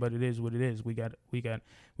same, but it is what it is. We got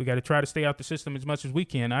to try to stay out the system as much as we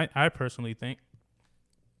can. I personally think.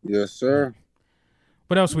 Yes, sir.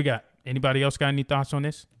 What else we got? Anybody else got any thoughts on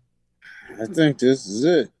this? I think this is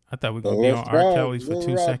it. I thought we were gonna be on R. Kelly's for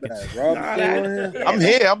 2 seconds. I'm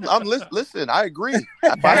here. I'm listen. I agree.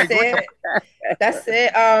 That's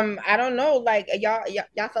it. I don't know. Like y'all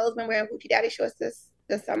fellas been wearing Hoochie Daddy shorts this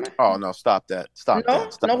summer? Oh no! Stop that! Stop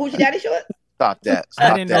that! No Hoochie Daddy shorts. Stop that!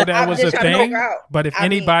 I didn't know that was a thing. But if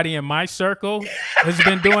anybody in my circle has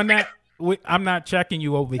been doing that, I'm not checking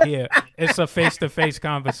you over here. It's a face-to-face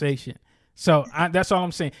conversation. So that's all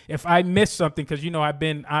I'm saying. If I miss something, because I've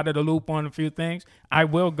been out of the loop on a few things, I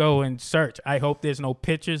will go and search. I hope there's no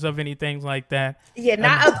pictures of anything like that. Yeah,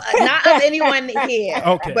 not of anyone here.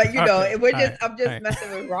 Okay, but I'm just right.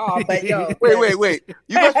 messing with Rob. But yo, wait.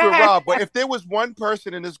 You mess with Rob, but if there was one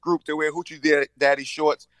person in this group that wear Hoochie Daddy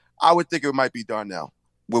shorts, I would think it might be Darnell.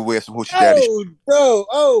 We'll wear some Hoochie Daddy shorts.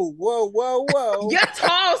 Whoa. You're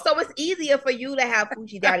tall, so it's easier for you to have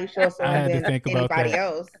Hoochie Daddy shorts on than anybody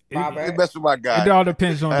else, Robert. You mess with my guy. It all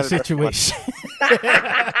depends on the situation.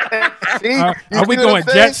 See, are we going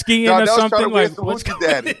jet skiing or something? Like, what's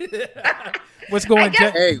Daddy? What's going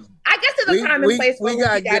jet? Hey, I guess there's a time and place for we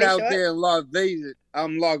gotta get out shorts. there in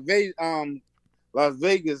Las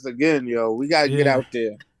Vegas again, yo. We gotta get out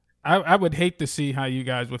there. I would hate to see how you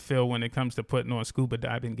guys would feel when it comes to putting on scuba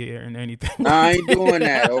diving gear and anything. I ain't doing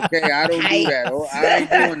that, okay? I don't do that. I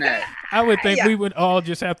ain't doing that. I would think we would all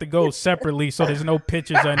just have to go separately so there's no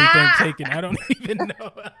pictures or anything taken. I don't even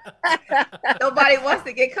know. Nobody wants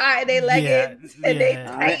to get caught in their leggings and they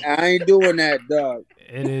tight. I ain't doing that, dog.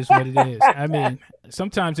 It is what it is. I mean,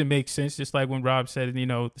 sometimes it makes sense, just like when Rob said,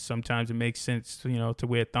 sometimes it makes sense, to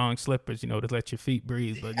wear thong slippers, to let your feet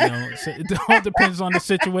breathe. But, it all depends on the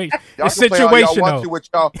situation. Y'all can play all y'all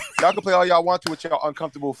can play all y'all want to with y'all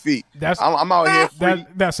uncomfortable feet. I'm out here free.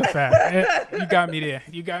 That's a fact. You got me there.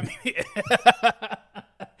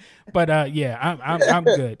 But, I'm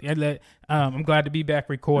good. I'm glad to be back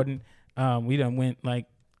recording. We done went like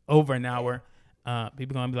over an hour.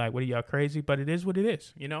 People gonna be like, "What are y'all crazy?" But it is what it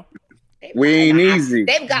is, We ain't easy.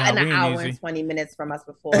 They've gotten an hour and 20 minutes from us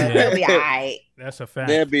before. They'll be all right. That's a fact.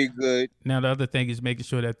 They'll be good. Now the other thing is making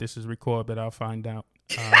sure that this is recorded, but I'll find out.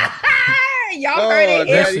 Y'all heard it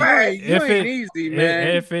here first. You ain't easy, man.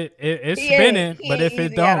 If it's spinning, but if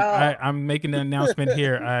it don't, I'm making an announcement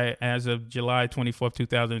here. As of July 24th,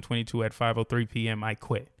 2022 at 5:03 p.m., I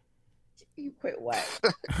quit. You quit what?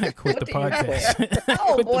 I quit the podcast.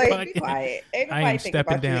 Oh boy, be quiet. I am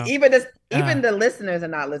stepping down. You. Even the listeners are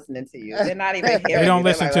not listening to you. They're not even hearing. They don't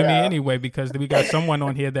listen to me anyway because we got someone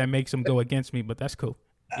on here that makes them go against me. But that's cool.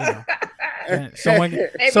 Someone be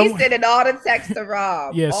sending all the text to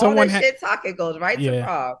Rob. Yeah, all the shit talking goes right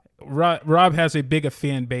to Rob. Rob has a bigger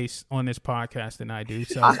fan base on this podcast than I do.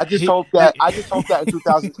 So I just hope that in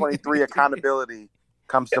 2023 accountability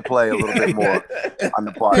comes to play a little bit more on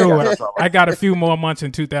the podcast. Cool. I got a few more months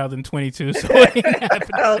in 2022, so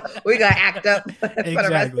we're gonna act up for the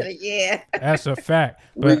rest of the year. That's a fact.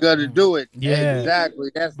 We gotta do it. Yeah,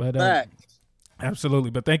 exactly. That's a fact. Absolutely.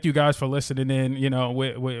 But thank you guys for listening in.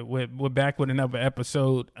 We're back with another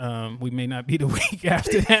episode. We may not be the week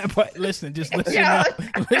after that, but listen out.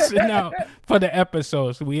 Listen out for the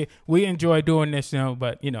episodes. We enjoy doing this,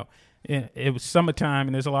 but it was summertime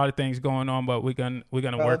and there's a lot of things going on, but we're gonna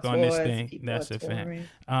work on this thing. That's a fact.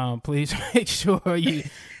 Please make sure you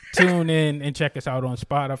tune in and check us out on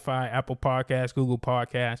Spotify, Apple Podcasts, Google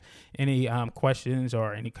Podcasts. Any questions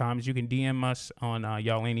or any comments, you can DM us on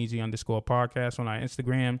Y'all Ain't Easy _podcast on our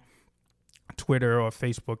Instagram, Twitter, or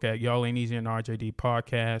Facebook at Y'all Ain't Easy and RJD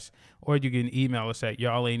Podcast, or you can email us at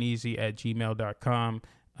y'allain'teasy@gmail.com.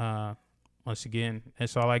 Once again,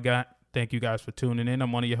 that's all I got. Thank you guys for tuning in.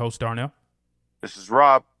 I'm one of your hosts, Darnell. This is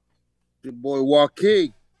Rob. Your boy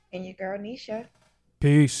Joaquin. And your girl Nisha.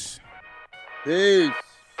 Peace. Peace.